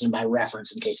 and passing in by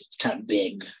reference in case it's kind of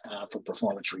big for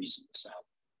performance reasons. So.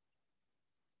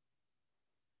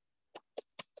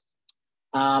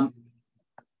 And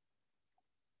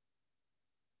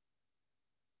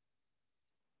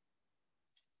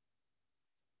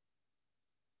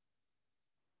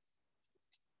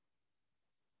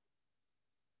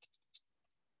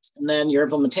then your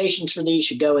implementations for these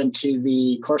should go into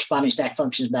the corresponding stack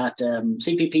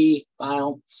functions.cpp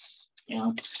file.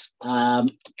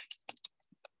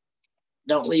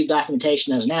 Don't leave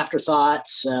documentation as an afterthought.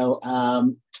 So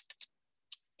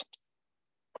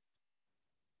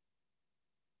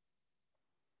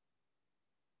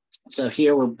so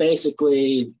here we're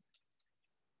basically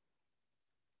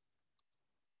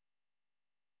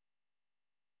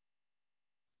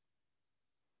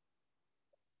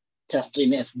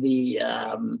testing if the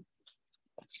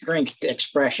string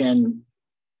expression,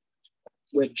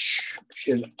 which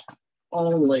should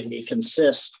only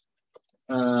consist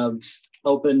of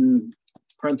open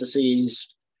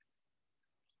parentheses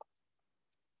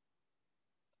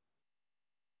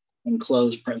and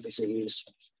close parentheses,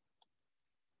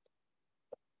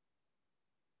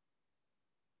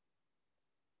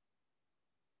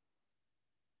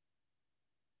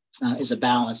 is a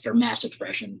balanced or matched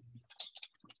expression.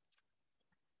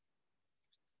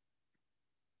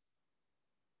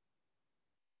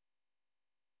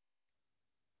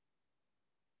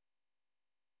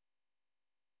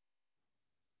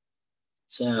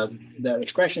 So the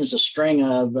expression is a string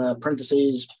of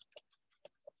parentheses,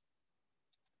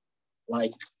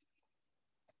 like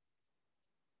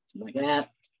that.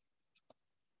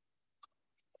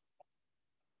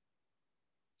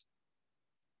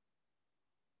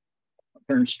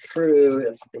 Returns true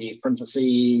if the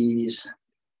parentheses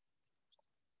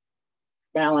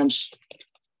balanced,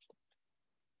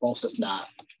 false if not.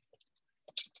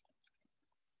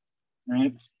 All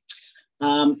right.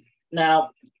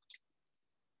 Now,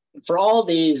 for all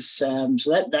these, so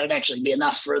that would actually be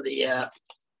enough for the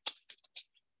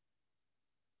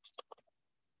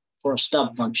for a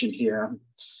stub function here.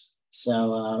 So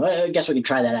I guess we can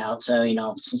try that out. So, you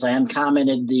know, since I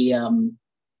uncommented the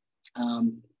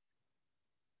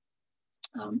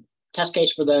test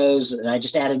case for those, I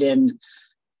just added in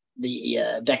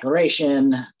the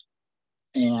declaration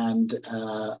and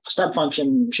a stub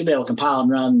function. Should be able to compile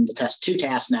and run the test2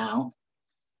 task now.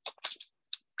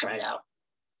 Try it out.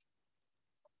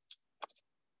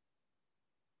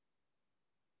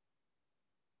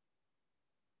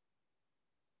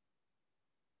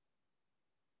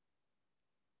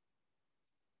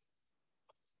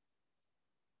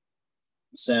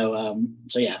 So,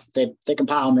 so yeah, they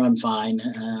compile and run fine.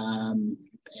 And,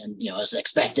 you know, as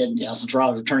expected, you know, since we're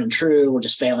all returning true, we're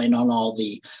just failing on all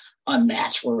the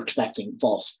unmatched. We're expecting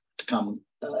false to come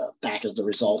back as the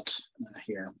result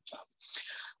here.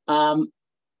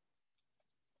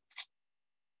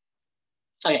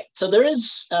 Okay, so there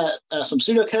is some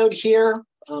pseudocode here.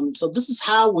 So this is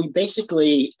how we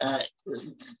basically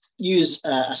use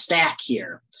a stack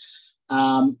here.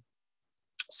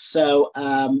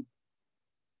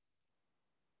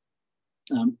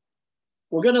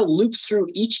 We're going to loop through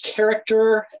each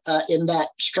character in that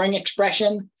string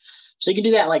expression. So you can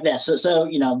do that like this. So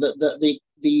you know, the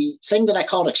thing that I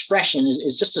called expression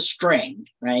is just a string,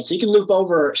 right? So you can loop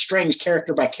over strings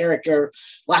character by character,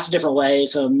 lots of different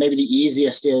ways. So maybe the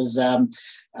easiest is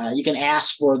you can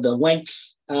ask for the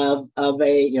length of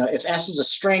a, you know, if S is a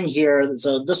string here,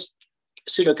 so this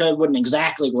pseudocode wouldn't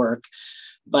exactly work.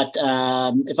 But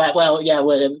if I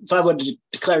would have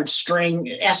declared string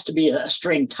S to be a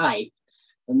string type,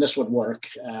 then this would work.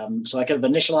 So I could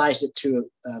have initialized it to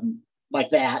like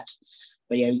that.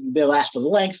 But yeah, you'd be able to ask for the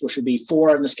length, which would be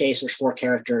 4 in this case. There's 4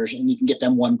 characters, and you can get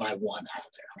them one by one out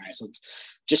of there, right? So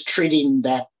just treating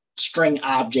that string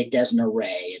object as an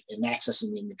array and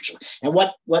accessing the individual. And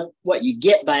what you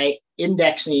get by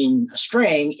indexing a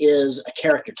string is a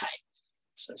character type.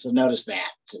 So notice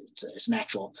that it's an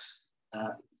actual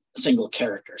single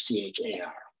character,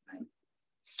 CHAR.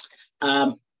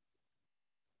 Right?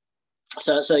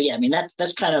 So yeah, I mean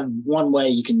that's kind of one way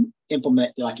you can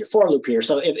implement like your for loop here.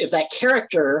 So if that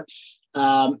character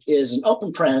is an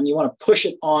open paren, you want to push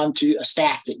it onto a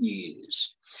stack that you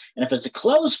use. And if it's a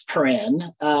closed paren,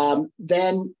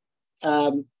 then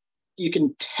you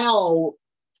can tell.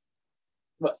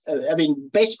 I mean,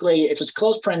 basically, if it's a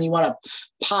closed paren, you want to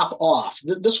pop off.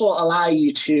 This will allow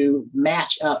you to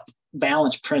match up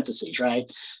balanced parentheses,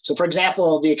 right? So, for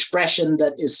example, the expression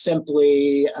that is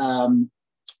simply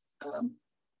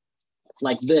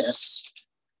like this,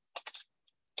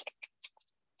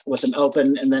 with an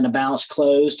open and then a balanced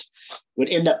closed, would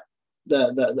end up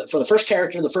for the first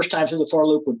character, the first time through the for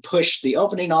loop would push the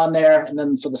opening on there, and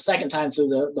then for the second time through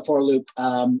the for loop,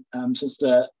 since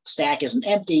the stack isn't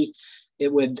empty,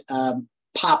 it would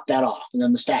pop that off, and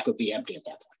then the stack would be empty at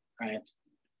that point,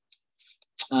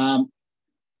 right?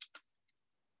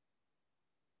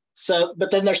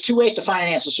 But then there's 2 ways to find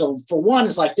an answer. So for one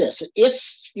is like this: if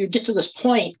you get to this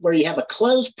point where you have a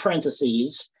closed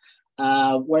parentheses,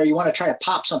 where you want to try to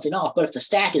pop something off, but if the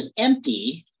stack is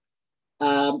empty,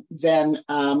 then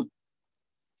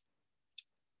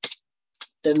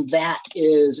that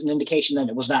is an indication that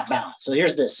it was not balanced. So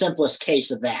here's the simplest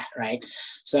case of that, right?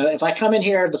 So if I come in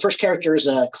here, the first character is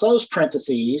a closed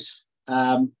parentheses.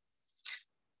 You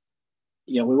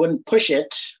know, we wouldn't push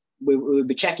it. We would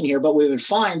be checking here, but we would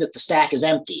find that the stack is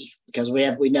empty because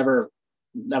that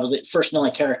was the first and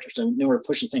only character, so we never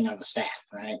push anything out of the stack,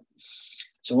 right?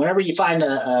 So whenever you find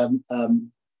a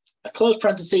closed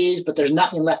parentheses, but there's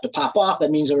nothing left to pop off,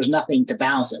 that means there was nothing to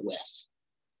balance it with.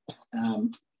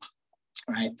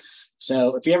 Right.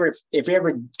 So if you ever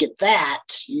get that,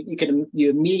 you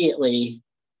immediately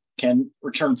can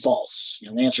return false. You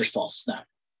know, the answer is false. It's not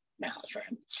balanced,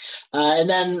 right? And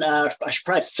then I should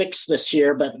probably fix this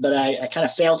here, but I kind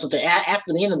of failed something.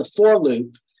 After the end of the for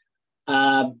loop,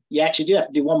 you actually do have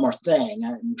to do one more thing.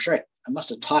 I'm sure I must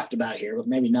have talked about it here, but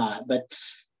maybe not. But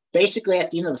basically, at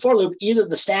the end of the for loop, either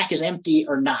the stack is empty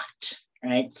or not.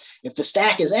 Right? If the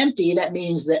stack is empty, that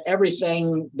means that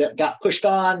everything that got pushed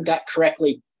on got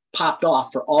correctly popped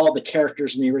off for all the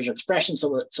characters in the original expression,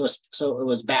 so it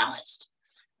was balanced.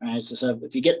 Right? So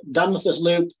if you get done with this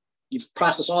loop, you've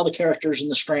processed all the characters in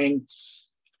the string,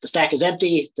 the stack is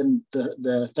empty, then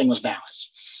the thing was balanced.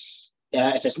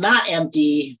 If it's not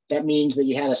empty, that means that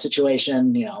you had a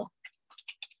situation, you know,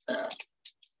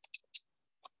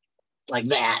 like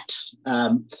that.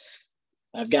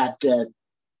 I've got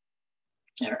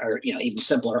or even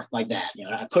simpler like that.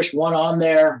 I pushed one on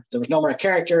there. There was no more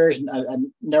characters. I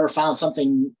never found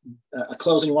something, a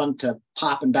closing one to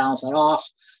pop and balance that off.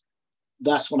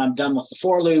 Thus, when I'm done with the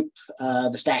for loop,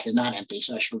 the stack is not empty,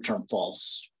 so I should return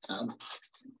false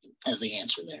as the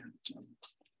answer there.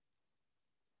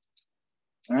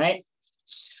 All right.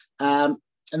 And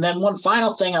then one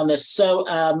final thing on this. So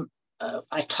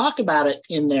I talk about it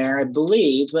in there, I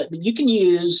believe, but you can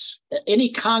use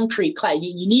any concrete class.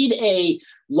 You need a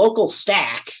local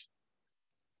stack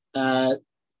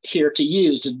here to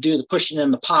use to do the pushing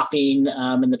and the popping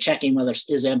and the checking whether it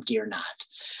is empty or not.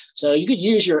 So you could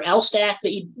use your L stack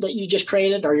that you just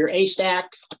created, or your A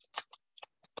stack.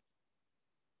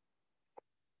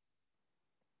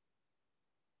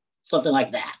 Something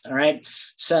like that. All right.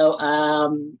 So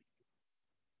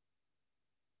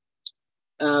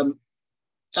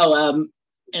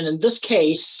and in this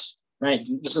case, right,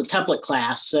 this is a template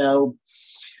class. So,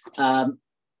 I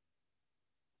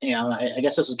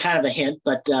guess this is kind of a hint,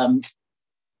 but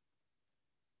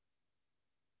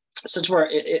since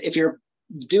if you're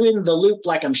doing the loop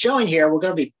like I'm showing here, we're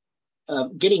going to be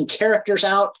getting characters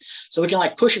out, so we can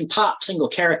like push and pop single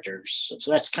characters.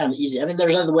 So that's kind of easy. I mean,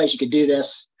 there's other ways you could do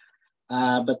this,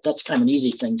 but that's kind of an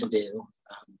easy thing to do.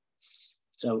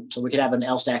 So we could have an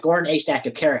L stack or an A stack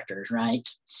of characters, right?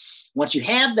 Once you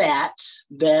have that,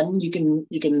 then you can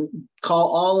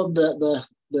call all of the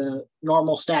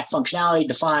normal stack functionality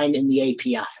defined in the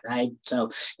API, right?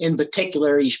 So in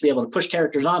particular, you should be able to push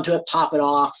characters onto it, pop it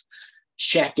off,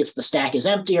 check if the stack is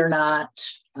empty or not,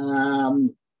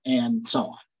 and so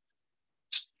on,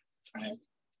 right?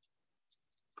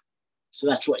 So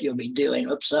that's what you'll be doing.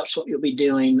 Oops, that's what you'll be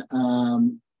doing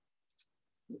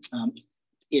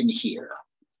in here.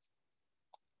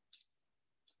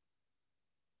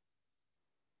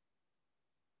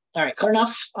 All right, clear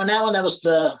enough on that one. That was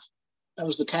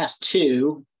the task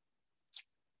 2.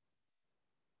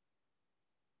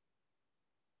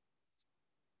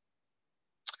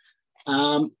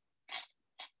 And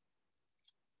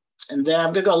then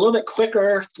I'm going to go a little bit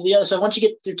quicker to the other. So once you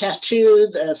get through task 2,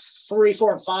 the 3,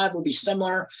 4, and 5 will be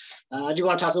similar. I do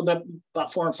want to talk a little bit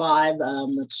about 4 and 5.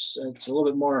 It's a little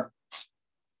bit more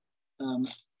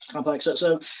complex.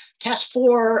 So task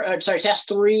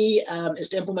 3 is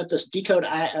to implement this decode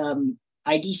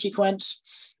ID sequence.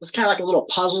 It's kind of like a little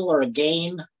puzzle or a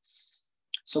game.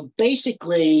 So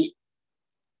basically,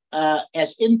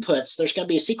 as inputs, there's going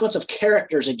to be a sequence of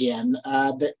characters again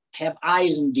that have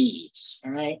I's and D's.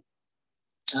 All right.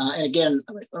 And again,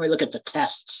 let me look at the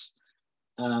tests.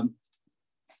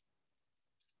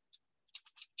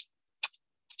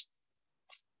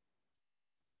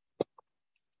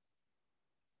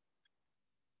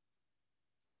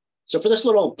 So for this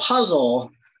little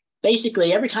puzzle,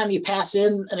 basically every time you pass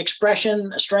in an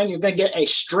expression, a string, you're going to get a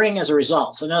string as a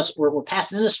result. So notice we're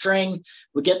passing in a string,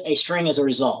 we get a string as a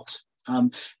result.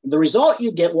 The result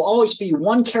you get will always be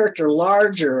one character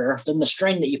larger than the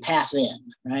string that you pass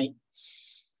in, right?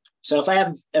 So if I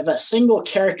have a single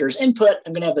character's input,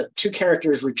 I'm going to have the 2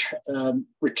 characters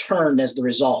returned as the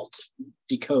result,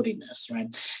 decoding this,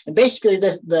 right? And basically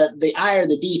the I or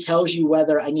the D tells you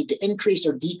whether I need to increase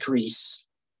or decrease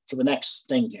for the next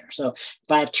thing here. So if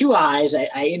I have 2 I's,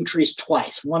 I increase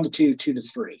twice, 1 to 2, 2 to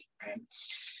 3,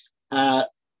 right?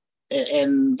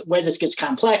 And the way this gets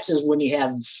complex is when you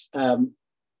have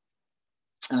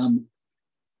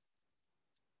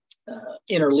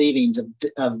interleavings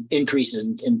of increases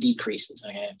and decreases.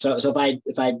 Okay, so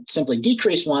if I simply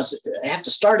decrease once, I have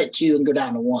to start at 2 and go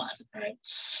down to 1, right?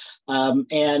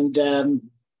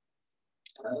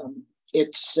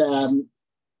 It's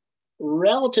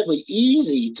relatively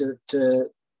easy to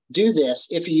do this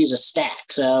if you use a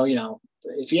stack. So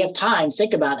if you have time,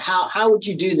 think about how would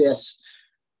you do this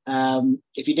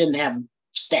if you didn't have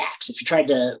stacks, if you tried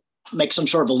to make some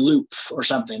sort of a loop or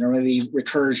something, or maybe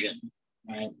recursion,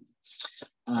 right?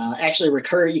 Actually,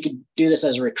 you could do this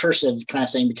as a recursive kind of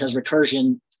thing because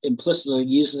recursion implicitly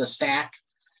uses a stack.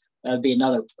 That would be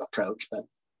another approach. But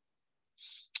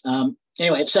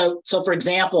anyway, so for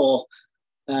example,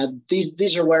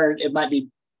 these are where it might be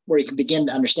where you can begin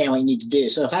to understand what you need to do.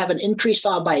 So if I have an increase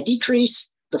followed by a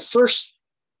decrease, the first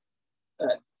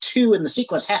 2 in the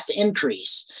sequence has to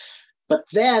increase. But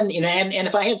then, and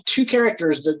if I have 2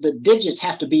 characters, the digits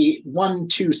have to be 1,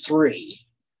 2, 3.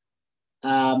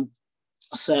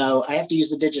 So I have to use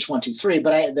the digits 1, 2, 3,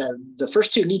 but the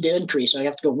first 2 need to increase. So I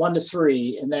have to go 1 to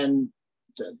 3, and then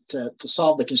to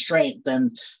solve the constraint,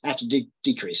 then I have to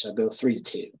decrease. So I go 3 to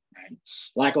 2. Right?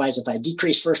 Likewise, if I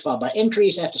decrease first followed by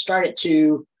increase, I have to start at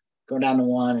 2, go down to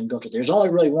 1, and go to 3. There's only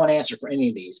really one answer for any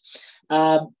of these.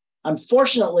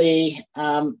 Unfortunately,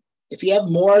 if you have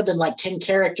more than like 10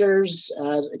 characters,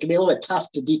 it can be a little bit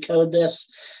tough to decode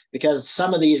this because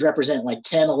some of these represent like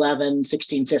 10, 11,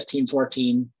 16, 15,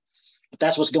 14. But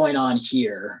that's what's going on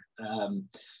here.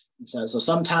 So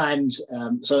sometimes,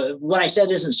 so what I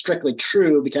said isn't strictly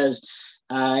true because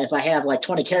if I have like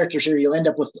 20 characters here, you'll end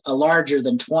up with a larger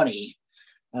than 20.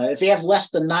 If you have less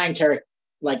than 9 characters,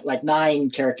 like 9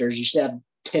 characters, you should have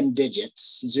 10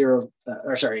 digits, 0,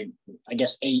 or sorry, I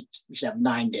guess 8, you should have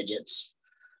 9 digits,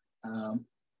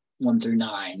 1 through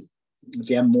 9. If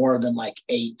you have more than like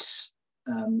 8,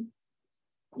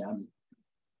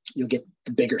 you'll get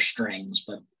bigger strings,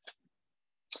 but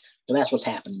that's what's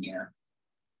happening here.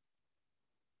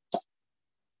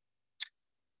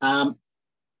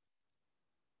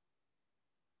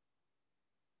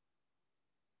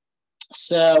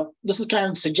 So this is kind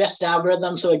of a suggested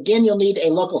algorithm. So again, you'll need a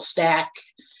local stack.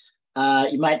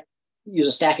 You might use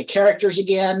a stack of characters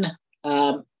again,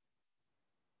 or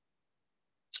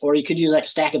you could use like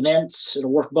stack events.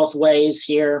 It'll work both ways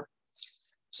here.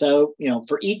 So, you know,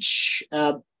 for each,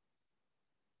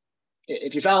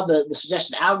 if you follow the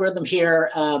suggested algorithm here,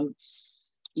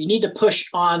 you need to push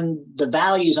on the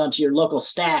values onto your local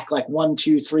stack like 1,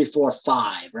 2, 3, 4,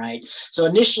 5, right? So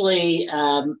initially,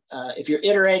 if you're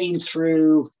iterating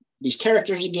through these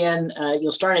characters again,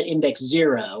 you'll start at index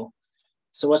 0.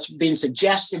 So what's being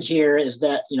suggested here is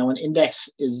that, you know, when index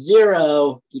is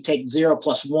 0, you take 0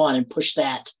 plus 1 and push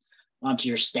that onto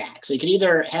your stack. So you can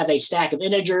either have a stack of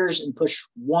integers and push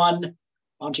 1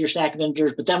 onto your stack of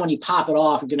integers, but then when you pop it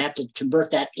off, you're going to have to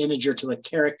convert that integer to a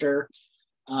character.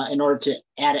 In order to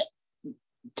add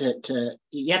it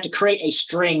you have to create a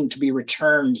string to be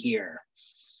returned here.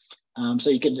 So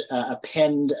you could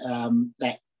append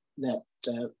that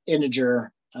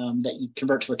integer that you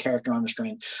convert to a character on a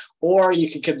string, or you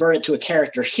could convert it to a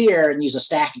character here and use a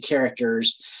stack of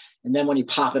characters. And then when you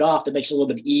pop it off, that makes it a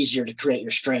little bit easier to create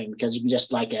your string because you can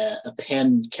just like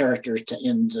append characters to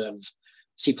ends of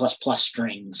C++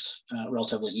 strings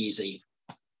relatively easy.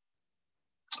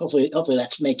 Hopefully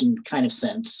that's making kind of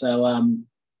sense. So, I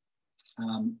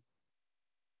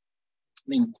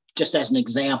mean, just as an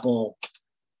example,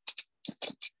 if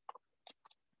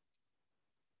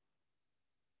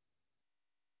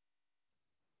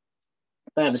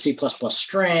I have a C++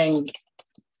 string,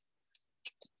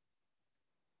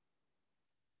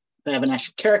 if I have an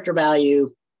actual character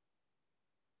value,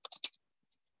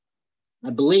 I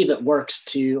believe it works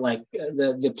to like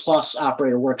the plus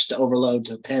operator works to overload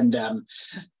to append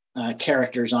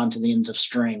characters onto the ends of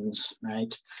strings,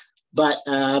 right? But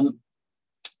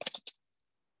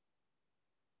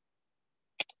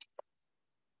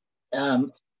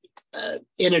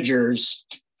integers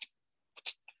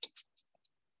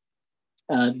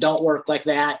don't work like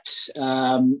that.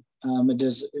 It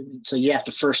does, so you have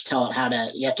to first tell it how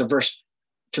to. You have to first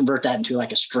convert that into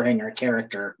like a string or a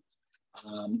character.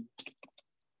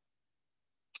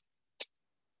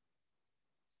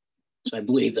 So I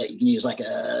believe that you can use like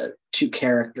a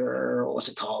 2-character, what's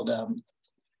it called,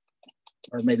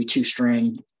 or maybe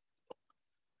 2-string.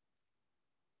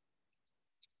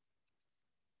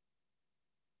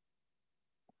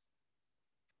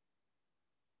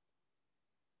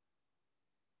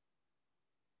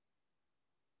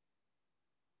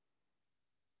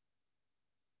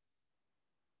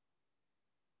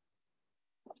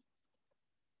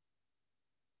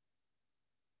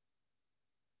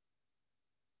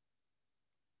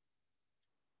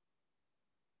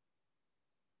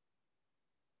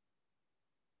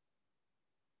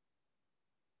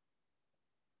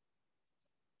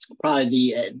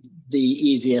 Probably the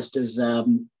easiest is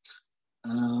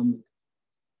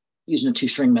using a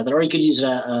 2-string method, or you could use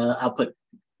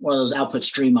one of those output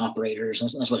stream operators.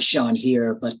 That's what's shown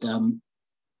here, but I'm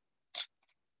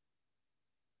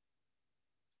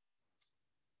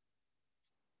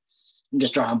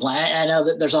just drawing a blank. I know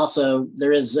that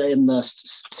there is in the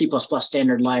C++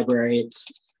 standard library, it's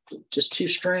just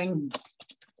 2-string.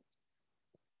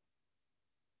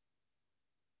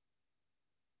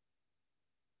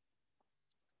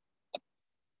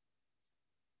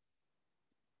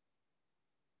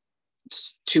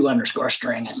 It's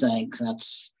 2_string, I think. So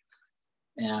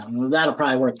that'll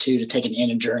probably work too, to take an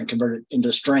integer and convert it into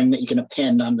a string that you can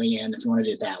append on the end if you want to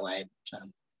do it that way. So.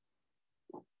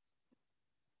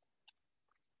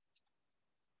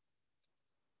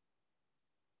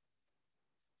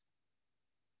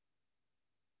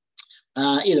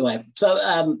 Either way, so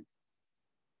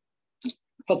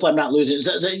hopefully I'm not losing it.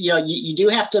 So you know, you do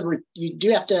have to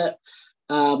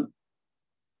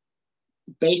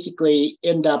basically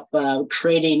end up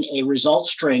creating a result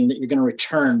string that you're going to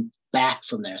return back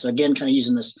from there. So again, kind of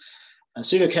using this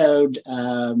pseudocode,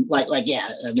 yeah,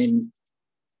 I mean,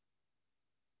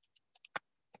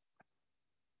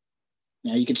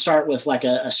 you could start with like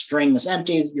a string that's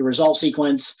empty, your result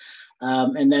sequence,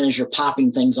 and then as you're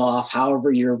popping things off,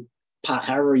 however you're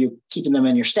keeping them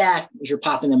in your stack, as you're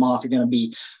popping them off, you're going to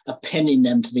be appending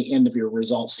them to the end of your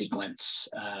result sequence,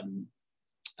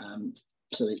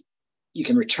 so that you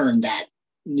can return that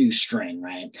new string,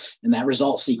 right? And that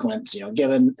result sequence,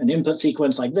 given an input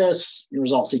sequence like this, your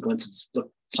result sequence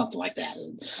look something like that.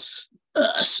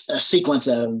 A sequence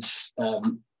of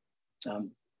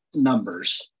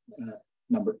numbers,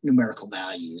 numerical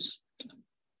values.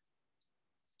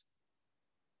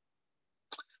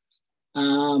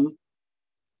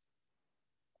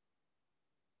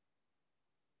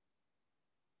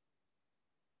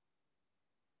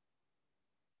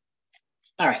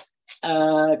 All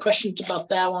right, questions about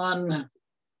that one?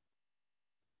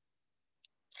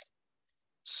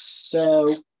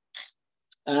 So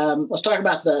let's talk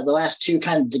about the last two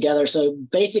kind of together. So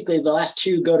basically the last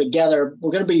two go together.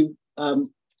 We're going to be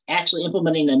actually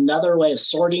implementing another way of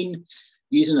sorting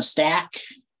using a stack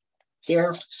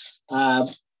here.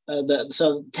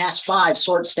 So task 5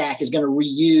 sort stack is going to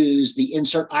reuse the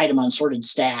insert item on sorted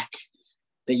stack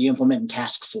that you implement in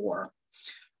task 4.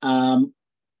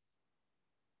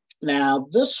 Now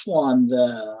this one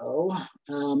though,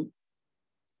 so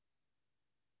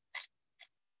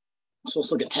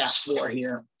let's look at task 4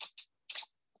 here.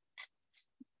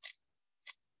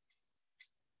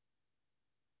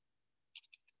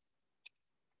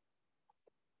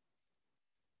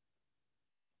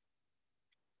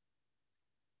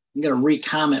 I'm going to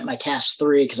recomment my task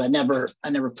 3 because I never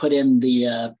put in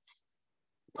the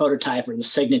prototype or the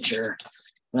signature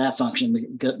for that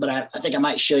function, but I think I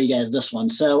might show you guys this one.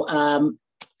 So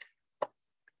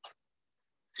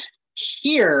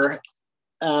here,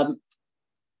 the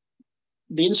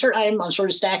insert item on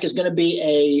sorted stack is going to be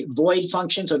a void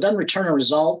function, so it doesn't return a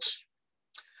result.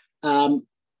 And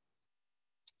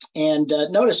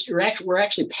notice we're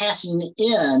actually passing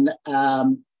in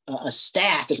a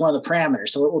stack as one of the parameters.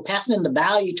 So we're passing in the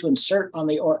value to insert on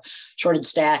the sorted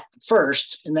stack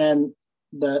first, and then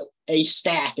a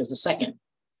stack is the second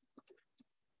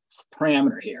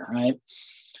parameter here, right?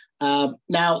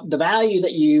 Now the value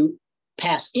that you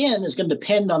pass in is going to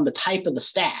depend on the type of the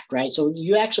stack, right? So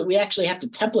we actually have to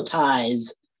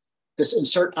templatize this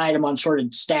insert item on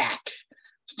sorted stack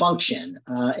function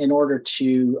in order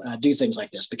to do things like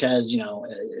this, because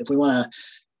if we want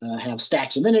to have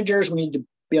stacks of integers, we need to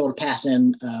be able to pass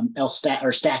in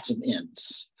stacks of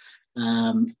ints.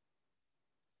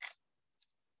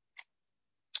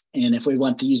 And if we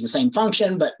want to use the same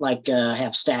function, but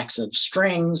have stacks of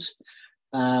strings,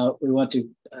 we want to,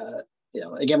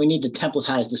 again, we need to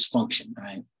templatize this function,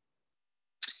 right?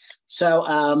 So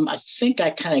I think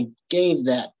I kind of gave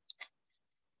that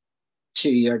to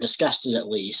you or discussed it at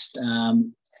least.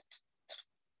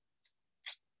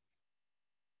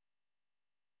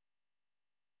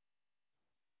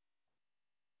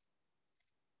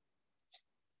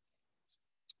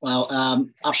 Well,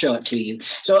 I'll show it to you.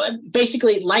 So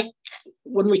basically, like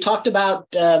when we talked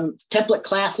about template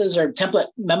classes or template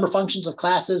member functions of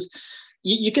classes,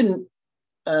 you can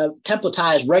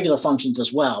templatize regular functions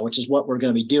as well, which is what we're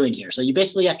going to be doing here. So you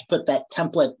basically have to put that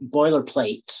template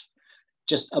boilerplate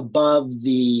just above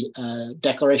the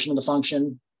declaration of the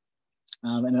function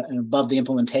and above the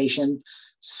implementation.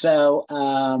 So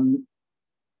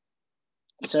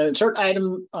so insert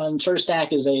item on sorted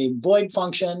stack is a void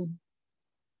function.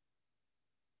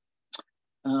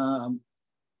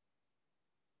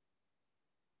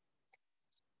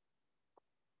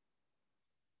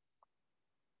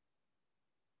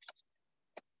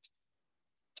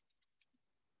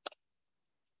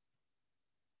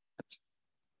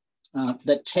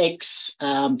 That takes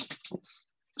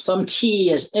some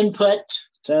t as input.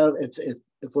 So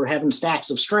if we're having stacks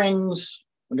of strings,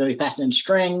 we're going to be passing in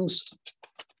strings.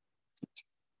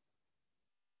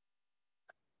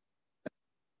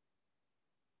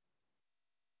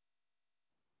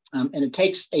 And it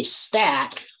takes a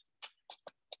stack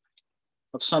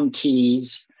of some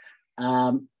t's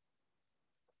as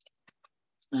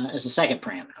the second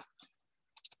parameter,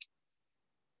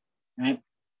 right?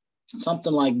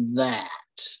 Something like that.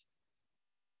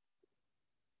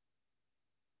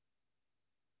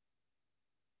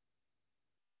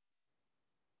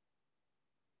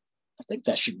 I think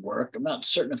that should work. I'm not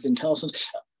certain if the IntelliSense,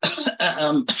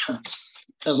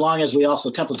 as long as we also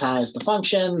templatize the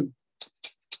function.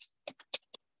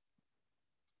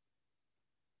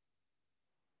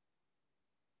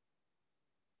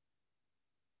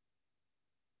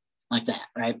 like that,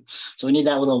 right? So we need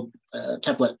that little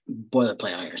template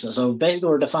boilerplate on here. So basically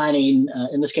we're defining,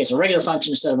 in this case, a regular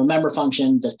function instead of a member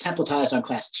function that's templatized on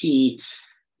class T.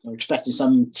 We're expecting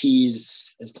some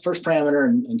T's as the first parameter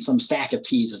and some stack of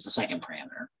T's as the second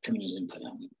parameter coming as input.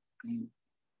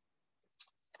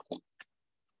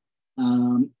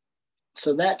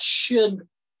 So that should,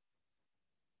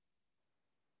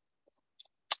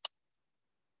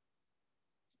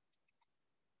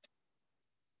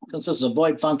 since this is a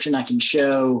void function, I can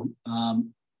show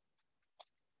kind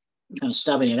of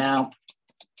stubbing it out.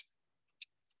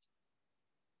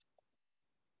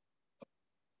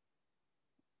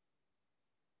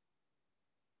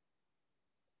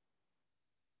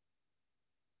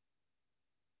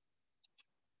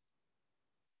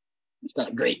 It's not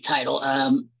a great title.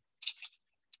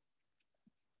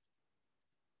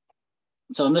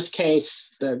 So in this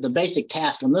case, the basic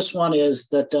task on this one is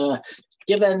that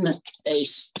given a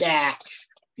stack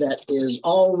that is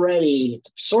already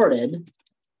sorted,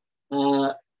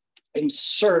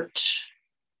 insert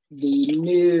the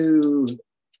new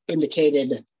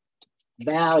indicated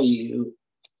value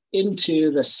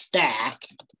into the stack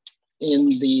in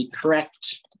the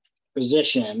correct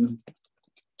position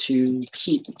to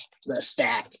keep the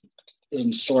stack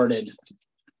in sorted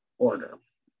order.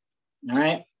 All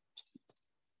right.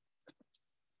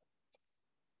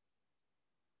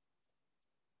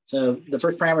 So the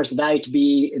first parameter is the value to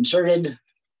be inserted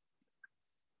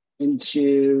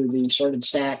into the sorted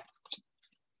stack.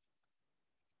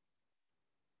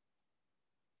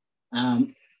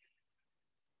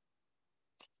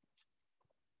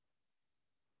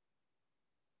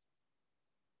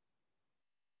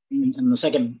 And the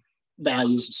second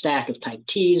value is a stack of type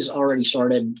T's already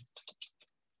sorted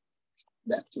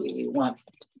that we want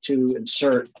to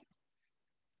insert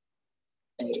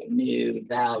a new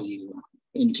value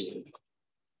into.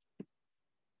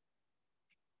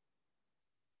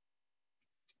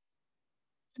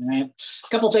 All right, a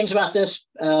couple things about this.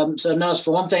 So notice,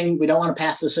 for one thing, we don't want to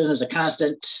pass this in as a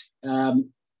constant.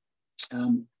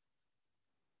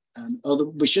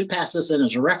 Although we should pass this in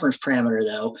as a reference parameter,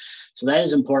 though. So that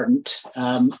is important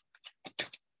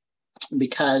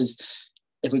because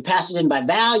if we pass it in by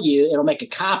value, it'll make a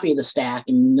copy of the stack.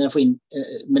 And then if we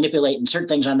manipulate and insert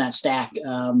things on that stack,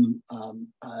 it'll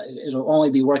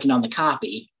only be working on the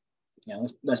copy. You know,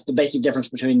 that's the basic difference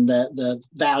between the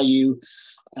value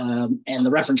and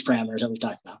the reference parameters that we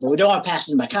talked about. But we don't want to pass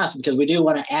it in by constant because we do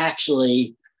want to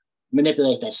actually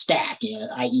manipulate that stack, you know,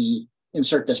 i.e.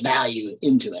 insert this value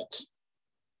into it.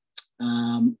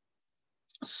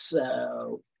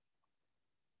 So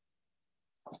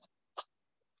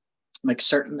make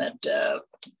certain that the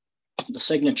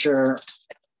signature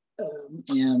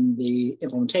and the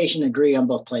implementation agree on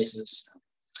both places.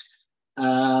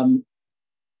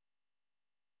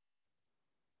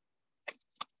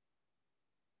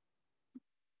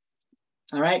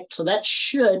 All right, so that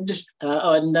should,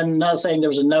 oh, and then another thing, there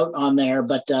was a note on there,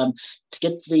 but to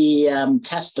get the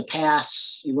test to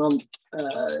pass, you will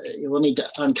need to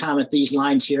uncomment these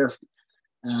lines here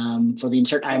for the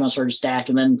insert item on sorted stack.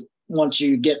 And then once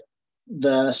you get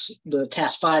the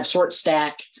task 5 sort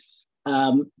stack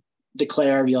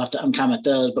declared, you'll have to uncomment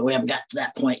those, but we haven't got to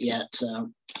that point yet,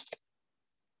 so.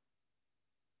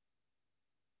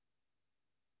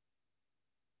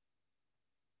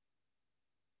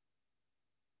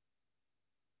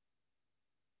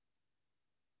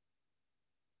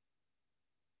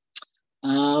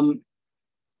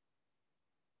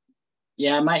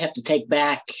 Yeah, I might have to take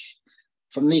back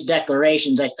from these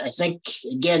declarations. I think,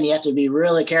 again, you have to be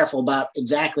really careful about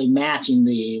exactly matching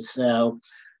these. So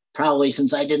probably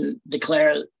since I didn't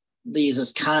declare these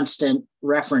as constant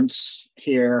reference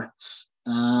here,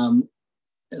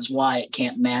 is why it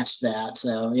can't match that.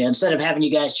 So yeah, instead of having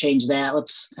you guys change that, let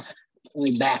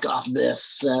me back off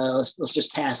this. Let's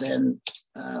just pass in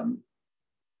the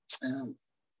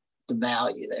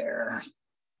value there.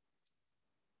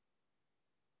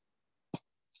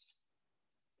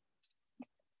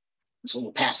 So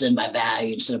we'll pass it in by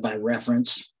value instead of by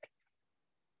reference.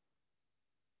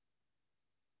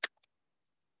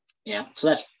 Yeah,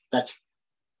 so that's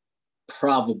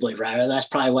probably right. Or that's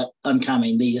probably what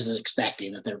uncoming these is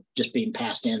expecting, that they're just being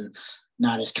passed in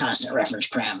not as constant reference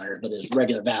parameters, but as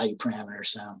regular value parameters.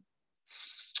 So,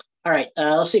 all right,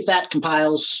 let's see if that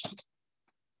compiles.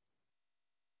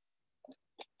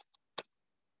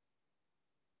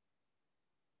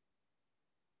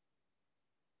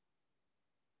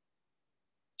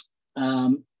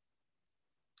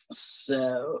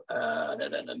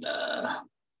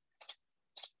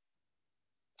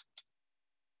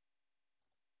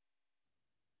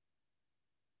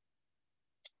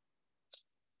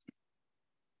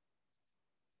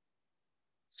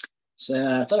 So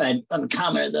I thought I'd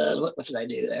uncommented the, what did I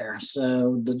do there?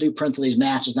 So the do parentheses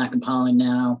match is not compiling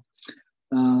now.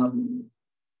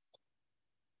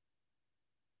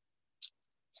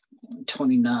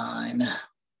 29.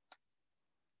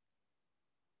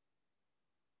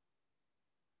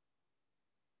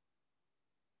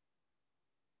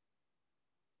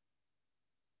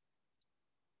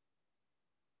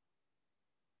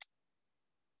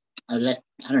 I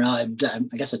don't know.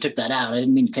 I guess I took that out. I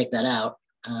didn't mean to take that out.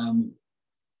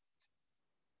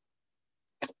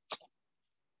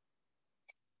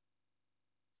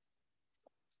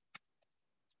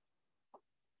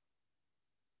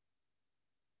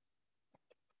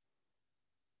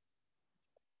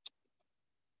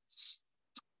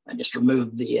 I just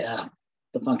removed the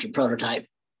function prototype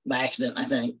by accident, I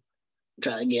think.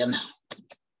 Try it again.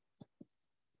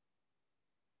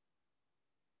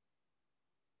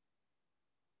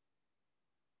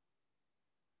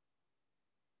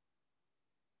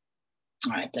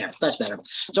 All right, there, that's better.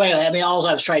 So anyway, I mean, all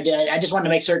I was trying to, I just wanted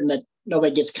to make certain that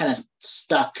nobody gets kind of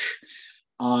stuck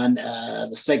on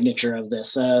the signature of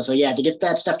this. So yeah, to get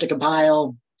that stuff to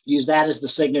compile, use that as the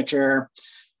signature.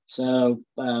 So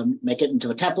make it into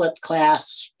a template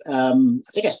class. I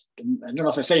think I don't know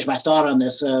if I finished my thought on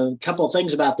this. A couple of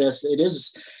things about this. It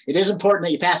is important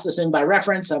that you pass this in by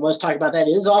reference. I was talking about that.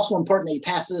 It is also important that you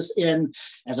pass this in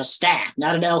as a stack,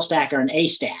 not an L stack or an A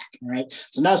stack. All right.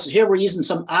 So notice here we're using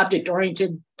some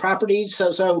object-oriented properties.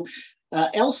 So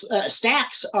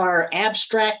stacks are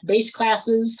abstract base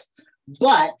classes,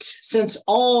 but since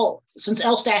L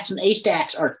stacks and A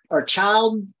stacks are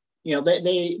child, you know,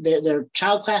 they're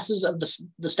child classes of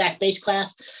the stack base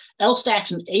class. L stacks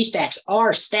and A stacks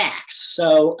are stacks.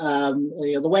 So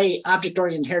you know, the way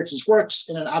object-oriented inheritance works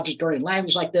in an object-oriented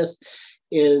language like this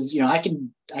is, you know, I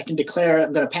can declare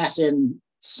I'm going to pass in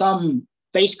some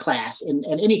base class, and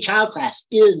any child class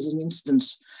is an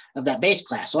instance of that base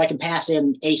class. So I can pass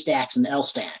in A stacks and L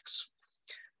stacks,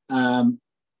 and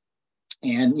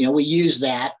you know, we use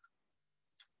that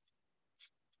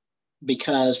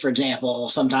because, for example,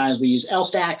 sometimes we use L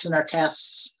stacks in our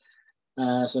tests,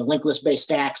 so linked list based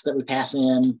stacks that we pass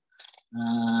in,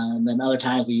 and then other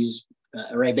times we use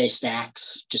array based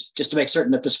stacks just to make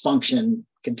certain that this function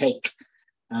can take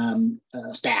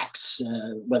stacks,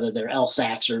 whether they're L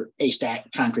stacks or A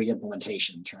stack concrete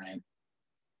implementations, right?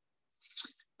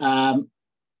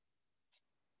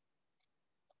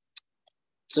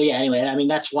 So yeah, anyway, I mean,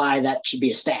 that's why that should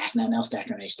be a stack, not an L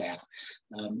stack or an A stack.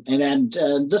 And then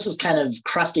this is kind of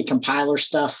crufty compiler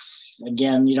stuff.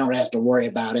 Again, you don't really have to worry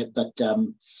about it, but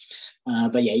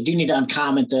yeah, you do need to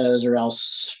uncomment those, or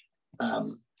else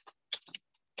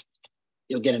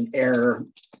you'll get an error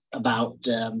about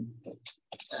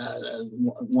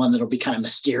one that'll be kind of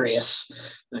mysterious,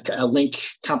 like a link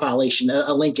compilation,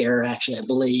 a link error, actually, I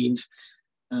believe.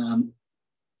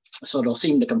 So it'll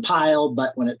seem to compile,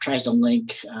 but when it tries to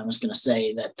link, I'm just going to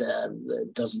say that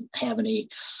it doesn't have any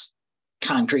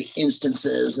concrete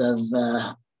instances of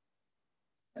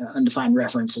undefined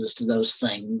references to those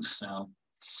things. So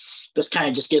this kind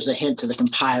of just gives a hint to the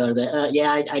compiler that,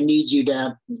 yeah, I need you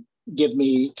to give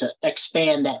me to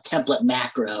expand that template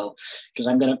macro, because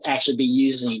I'm going to actually be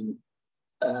using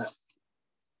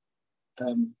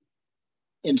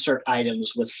insert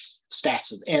items with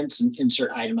stacks of ints and insert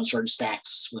item sort of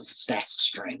stacks with stacks of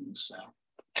strings. So.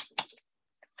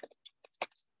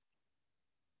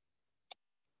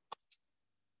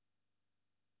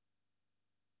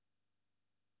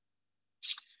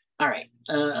 All right.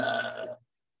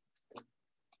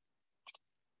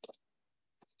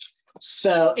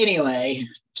 So anyway,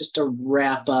 just to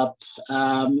wrap up,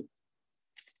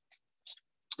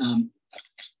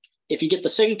 if you get the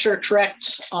signature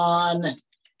correct on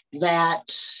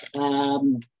that,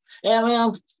 yeah,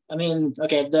 well, I mean,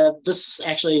 okay, this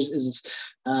actually is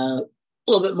a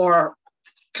little bit more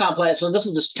complex. So this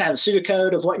is just kind of the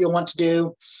pseudocode of what you'll want to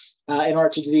do in order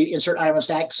to do the insert item on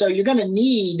stack. So you're going to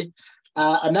need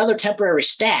another temporary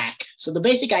stack. So the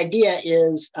basic idea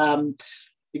is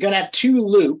you're going to have two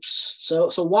loops. So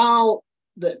while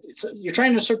you're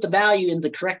trying to insert the value in the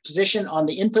correct position on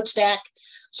the input stack,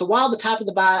 so while the top of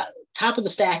the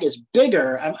stack is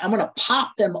bigger, I'm going to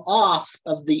pop them off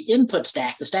of the input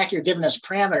stack, the stack you're given as a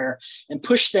parameter, and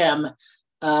push them,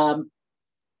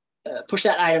 push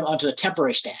that item onto a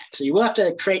temporary stack. So you will have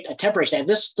to create a temporary stack.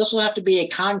 This will have to be a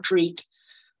concrete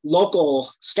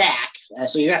local stack.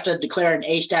 So you have to declare an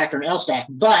A stack or an L stack,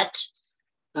 but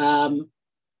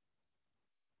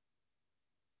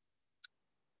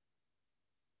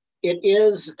it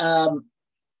is,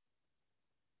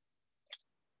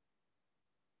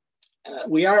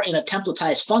 we are in a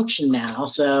templatized function now.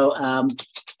 So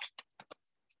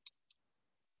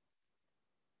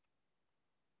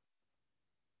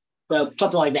well,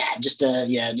 something like that, just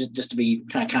to be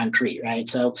kind of concrete, right?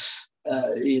 So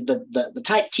the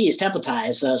type T is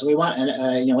templatized, so we want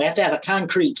we have to have a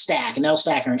concrete stack, an L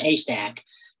stack or an A stack,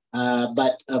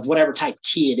 but of whatever type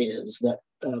T it is that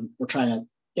we're trying to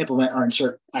implement our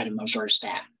insert item unsorted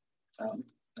stack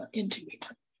into.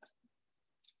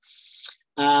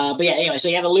 But yeah, anyway, so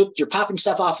you have a loop. You're popping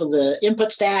stuff off of the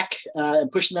input stack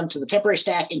and pushing them to the temporary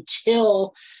stack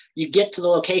until you get to the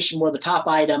location where the top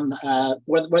item,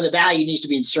 where the value needs to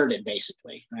be inserted,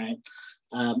 basically, right?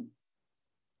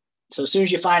 So as soon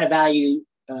as you find a value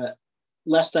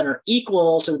less than or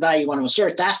equal to the value you want to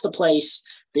insert, that's the place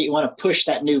that you want to push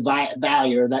that new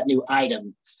value or that new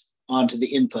item onto the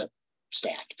input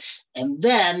stack. And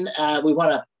then we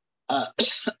want to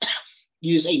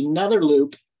use another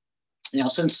loop.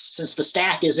 Since the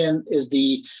stack is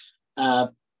the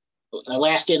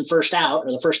last in first out,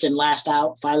 or the first in last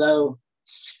out philo,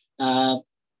 the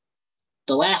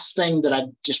last thing that I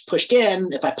just pushed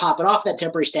in, if I pop it off that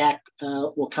temporary stack,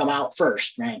 will come out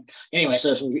first, right? Anyway,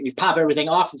 so if you pop everything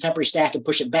off the temporary stack and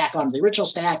push it back onto the original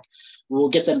stack, we'll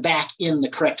get them back in the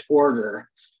correct order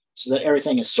so that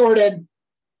everything is sorted,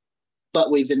 but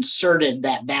we've inserted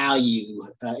that value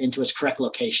into its correct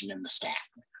location in the stack.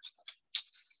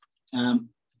 All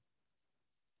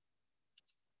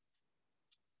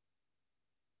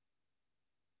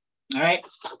right.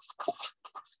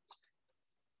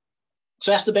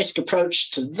 So that's the basic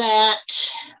approach to that.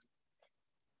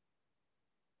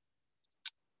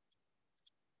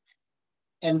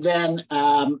 And then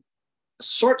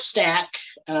sort stack,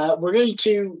 we're going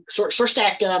to sort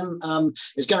stack is going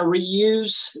to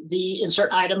reuse the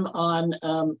insert item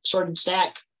on sorted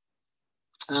stack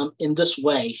in this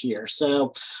way here.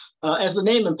 So as the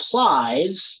name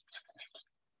implies,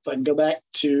 if I can go back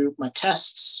to my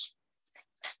tests,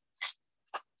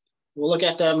 we'll look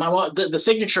at them. I want the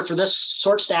signature for this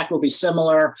sort stack will be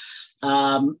similar.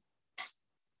 So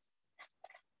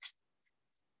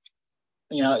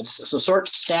sort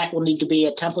stack will need to be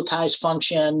a templatized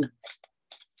function.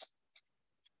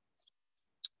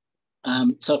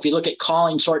 So if you look at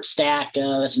calling sort stack,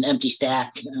 that's an empty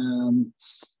stack.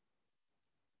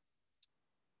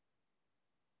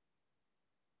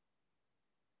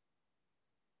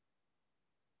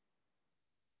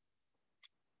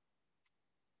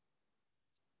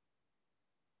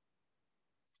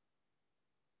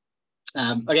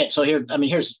 Okay, so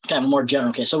here's kind of a more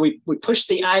general case. So we push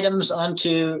the items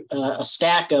onto a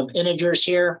stack of integers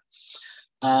here,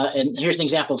 and here's an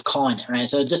example of calling it, right?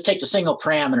 So it just takes a single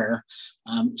parameter.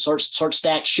 Sort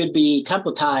stack should be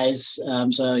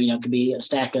templatized, so it could be a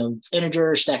stack of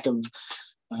integers, stack of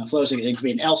flows. It could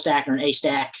be an L stack or an A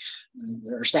stack,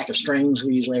 or a stack of strings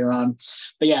we use later on.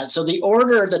 But yeah, so the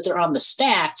order that they're on the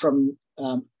stack from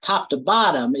top to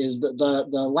bottom is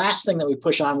the last thing that we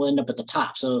push on will end up at the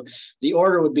top. So the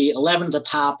order would be 11 at the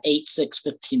top, 8, 6,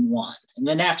 15, 1. And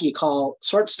then after you call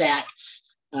sort stack,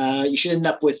 you should end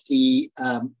up with the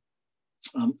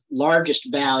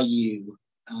largest value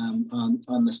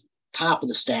on the top of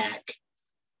the stack.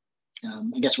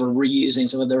 I guess we're reusing,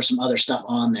 so there's some other stuff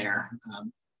on there.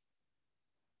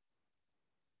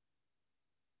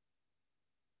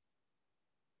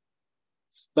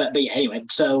 But yeah, anyway,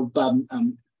 so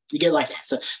you get like that.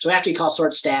 So after you call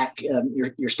sort stack,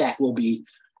 your stack will be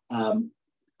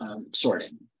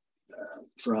sorted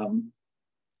from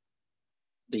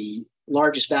the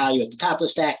largest value at the top of the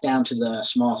stack down to the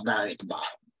smallest value at the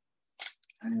bottom.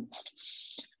 Right.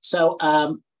 So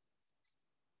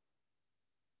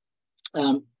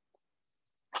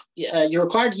you're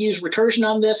required to use recursion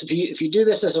on this. If you do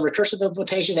this as a recursive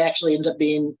implementation, it actually ends up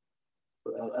being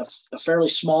a fairly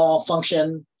small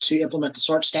function to implement the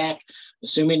sort stack,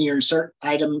 assuming your insert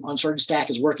item on sorted stack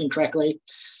is working correctly.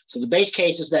 So the base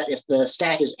case is that if the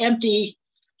stack is empty,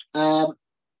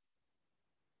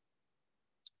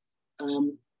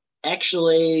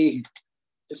 actually,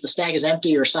 if the stack is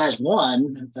empty or size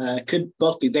 1, could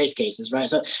both be base cases, right?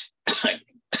 So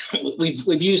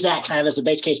we've used that kind of as a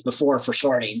base case before for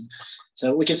sorting.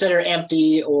 So we consider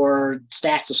empty or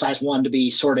stacks of size 1 to be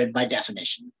sorted by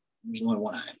definition. There's only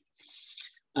one item.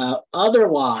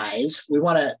 Otherwise, we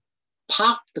want to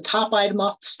pop the top item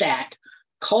off the stack,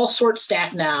 call sort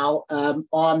stack now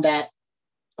on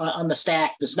the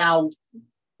stack that's now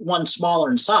one smaller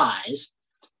in size,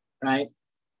 right?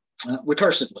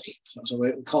 Recursively. So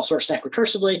we call sort stack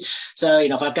recursively. So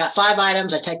if I've got 5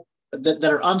 items I take that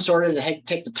are unsorted, I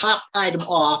take the top item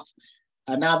off.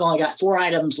 Now I've only got 4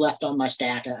 items left on my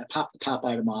stack. I pop the top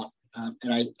item off.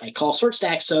 And I call sort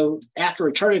stack. So after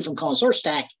returning from calling sort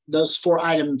stack, those 4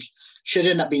 items should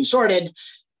end up being sorted.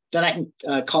 then I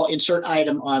can call insert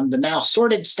item on the now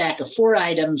sorted stack of 4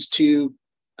 items to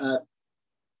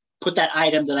put that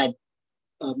item that I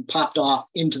popped off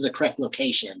into the correct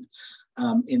location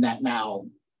in that now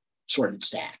sorted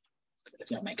stack, if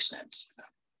that makes sense.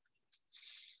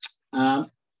 All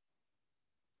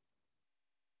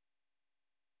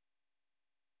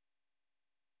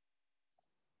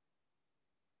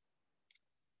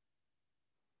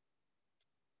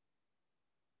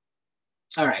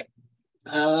right.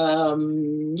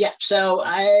 Yeah, so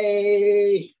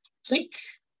I think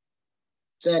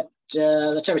that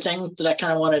that's everything that I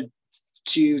kind of wanted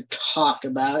to talk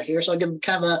about here. So I'll give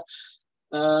kind of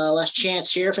a last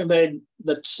chance here if anybody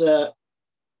that's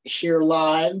here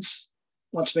live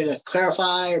wants me to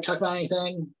clarify or talk about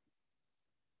anything.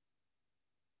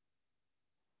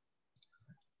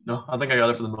 No, I think I got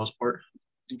it for the most part.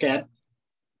 Okay.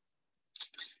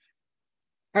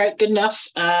 All right, good enough.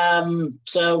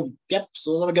 So, yep,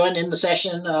 so let me go ahead and end the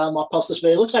session. I'll post this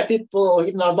video. It looks like people,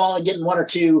 even though I'm only getting 1 or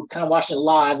 2 kind of watching it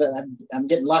live, I'm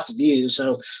getting lots of views.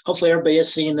 So hopefully everybody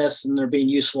is seeing this and they're being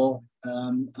useful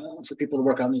for people to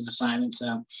work on these assignments.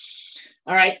 All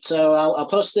right, so I'll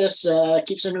post this.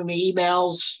 Keep sending me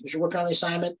emails as you're working on the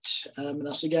assignment. And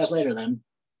I'll see you guys later then.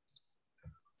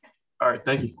 All right,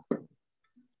 thank you.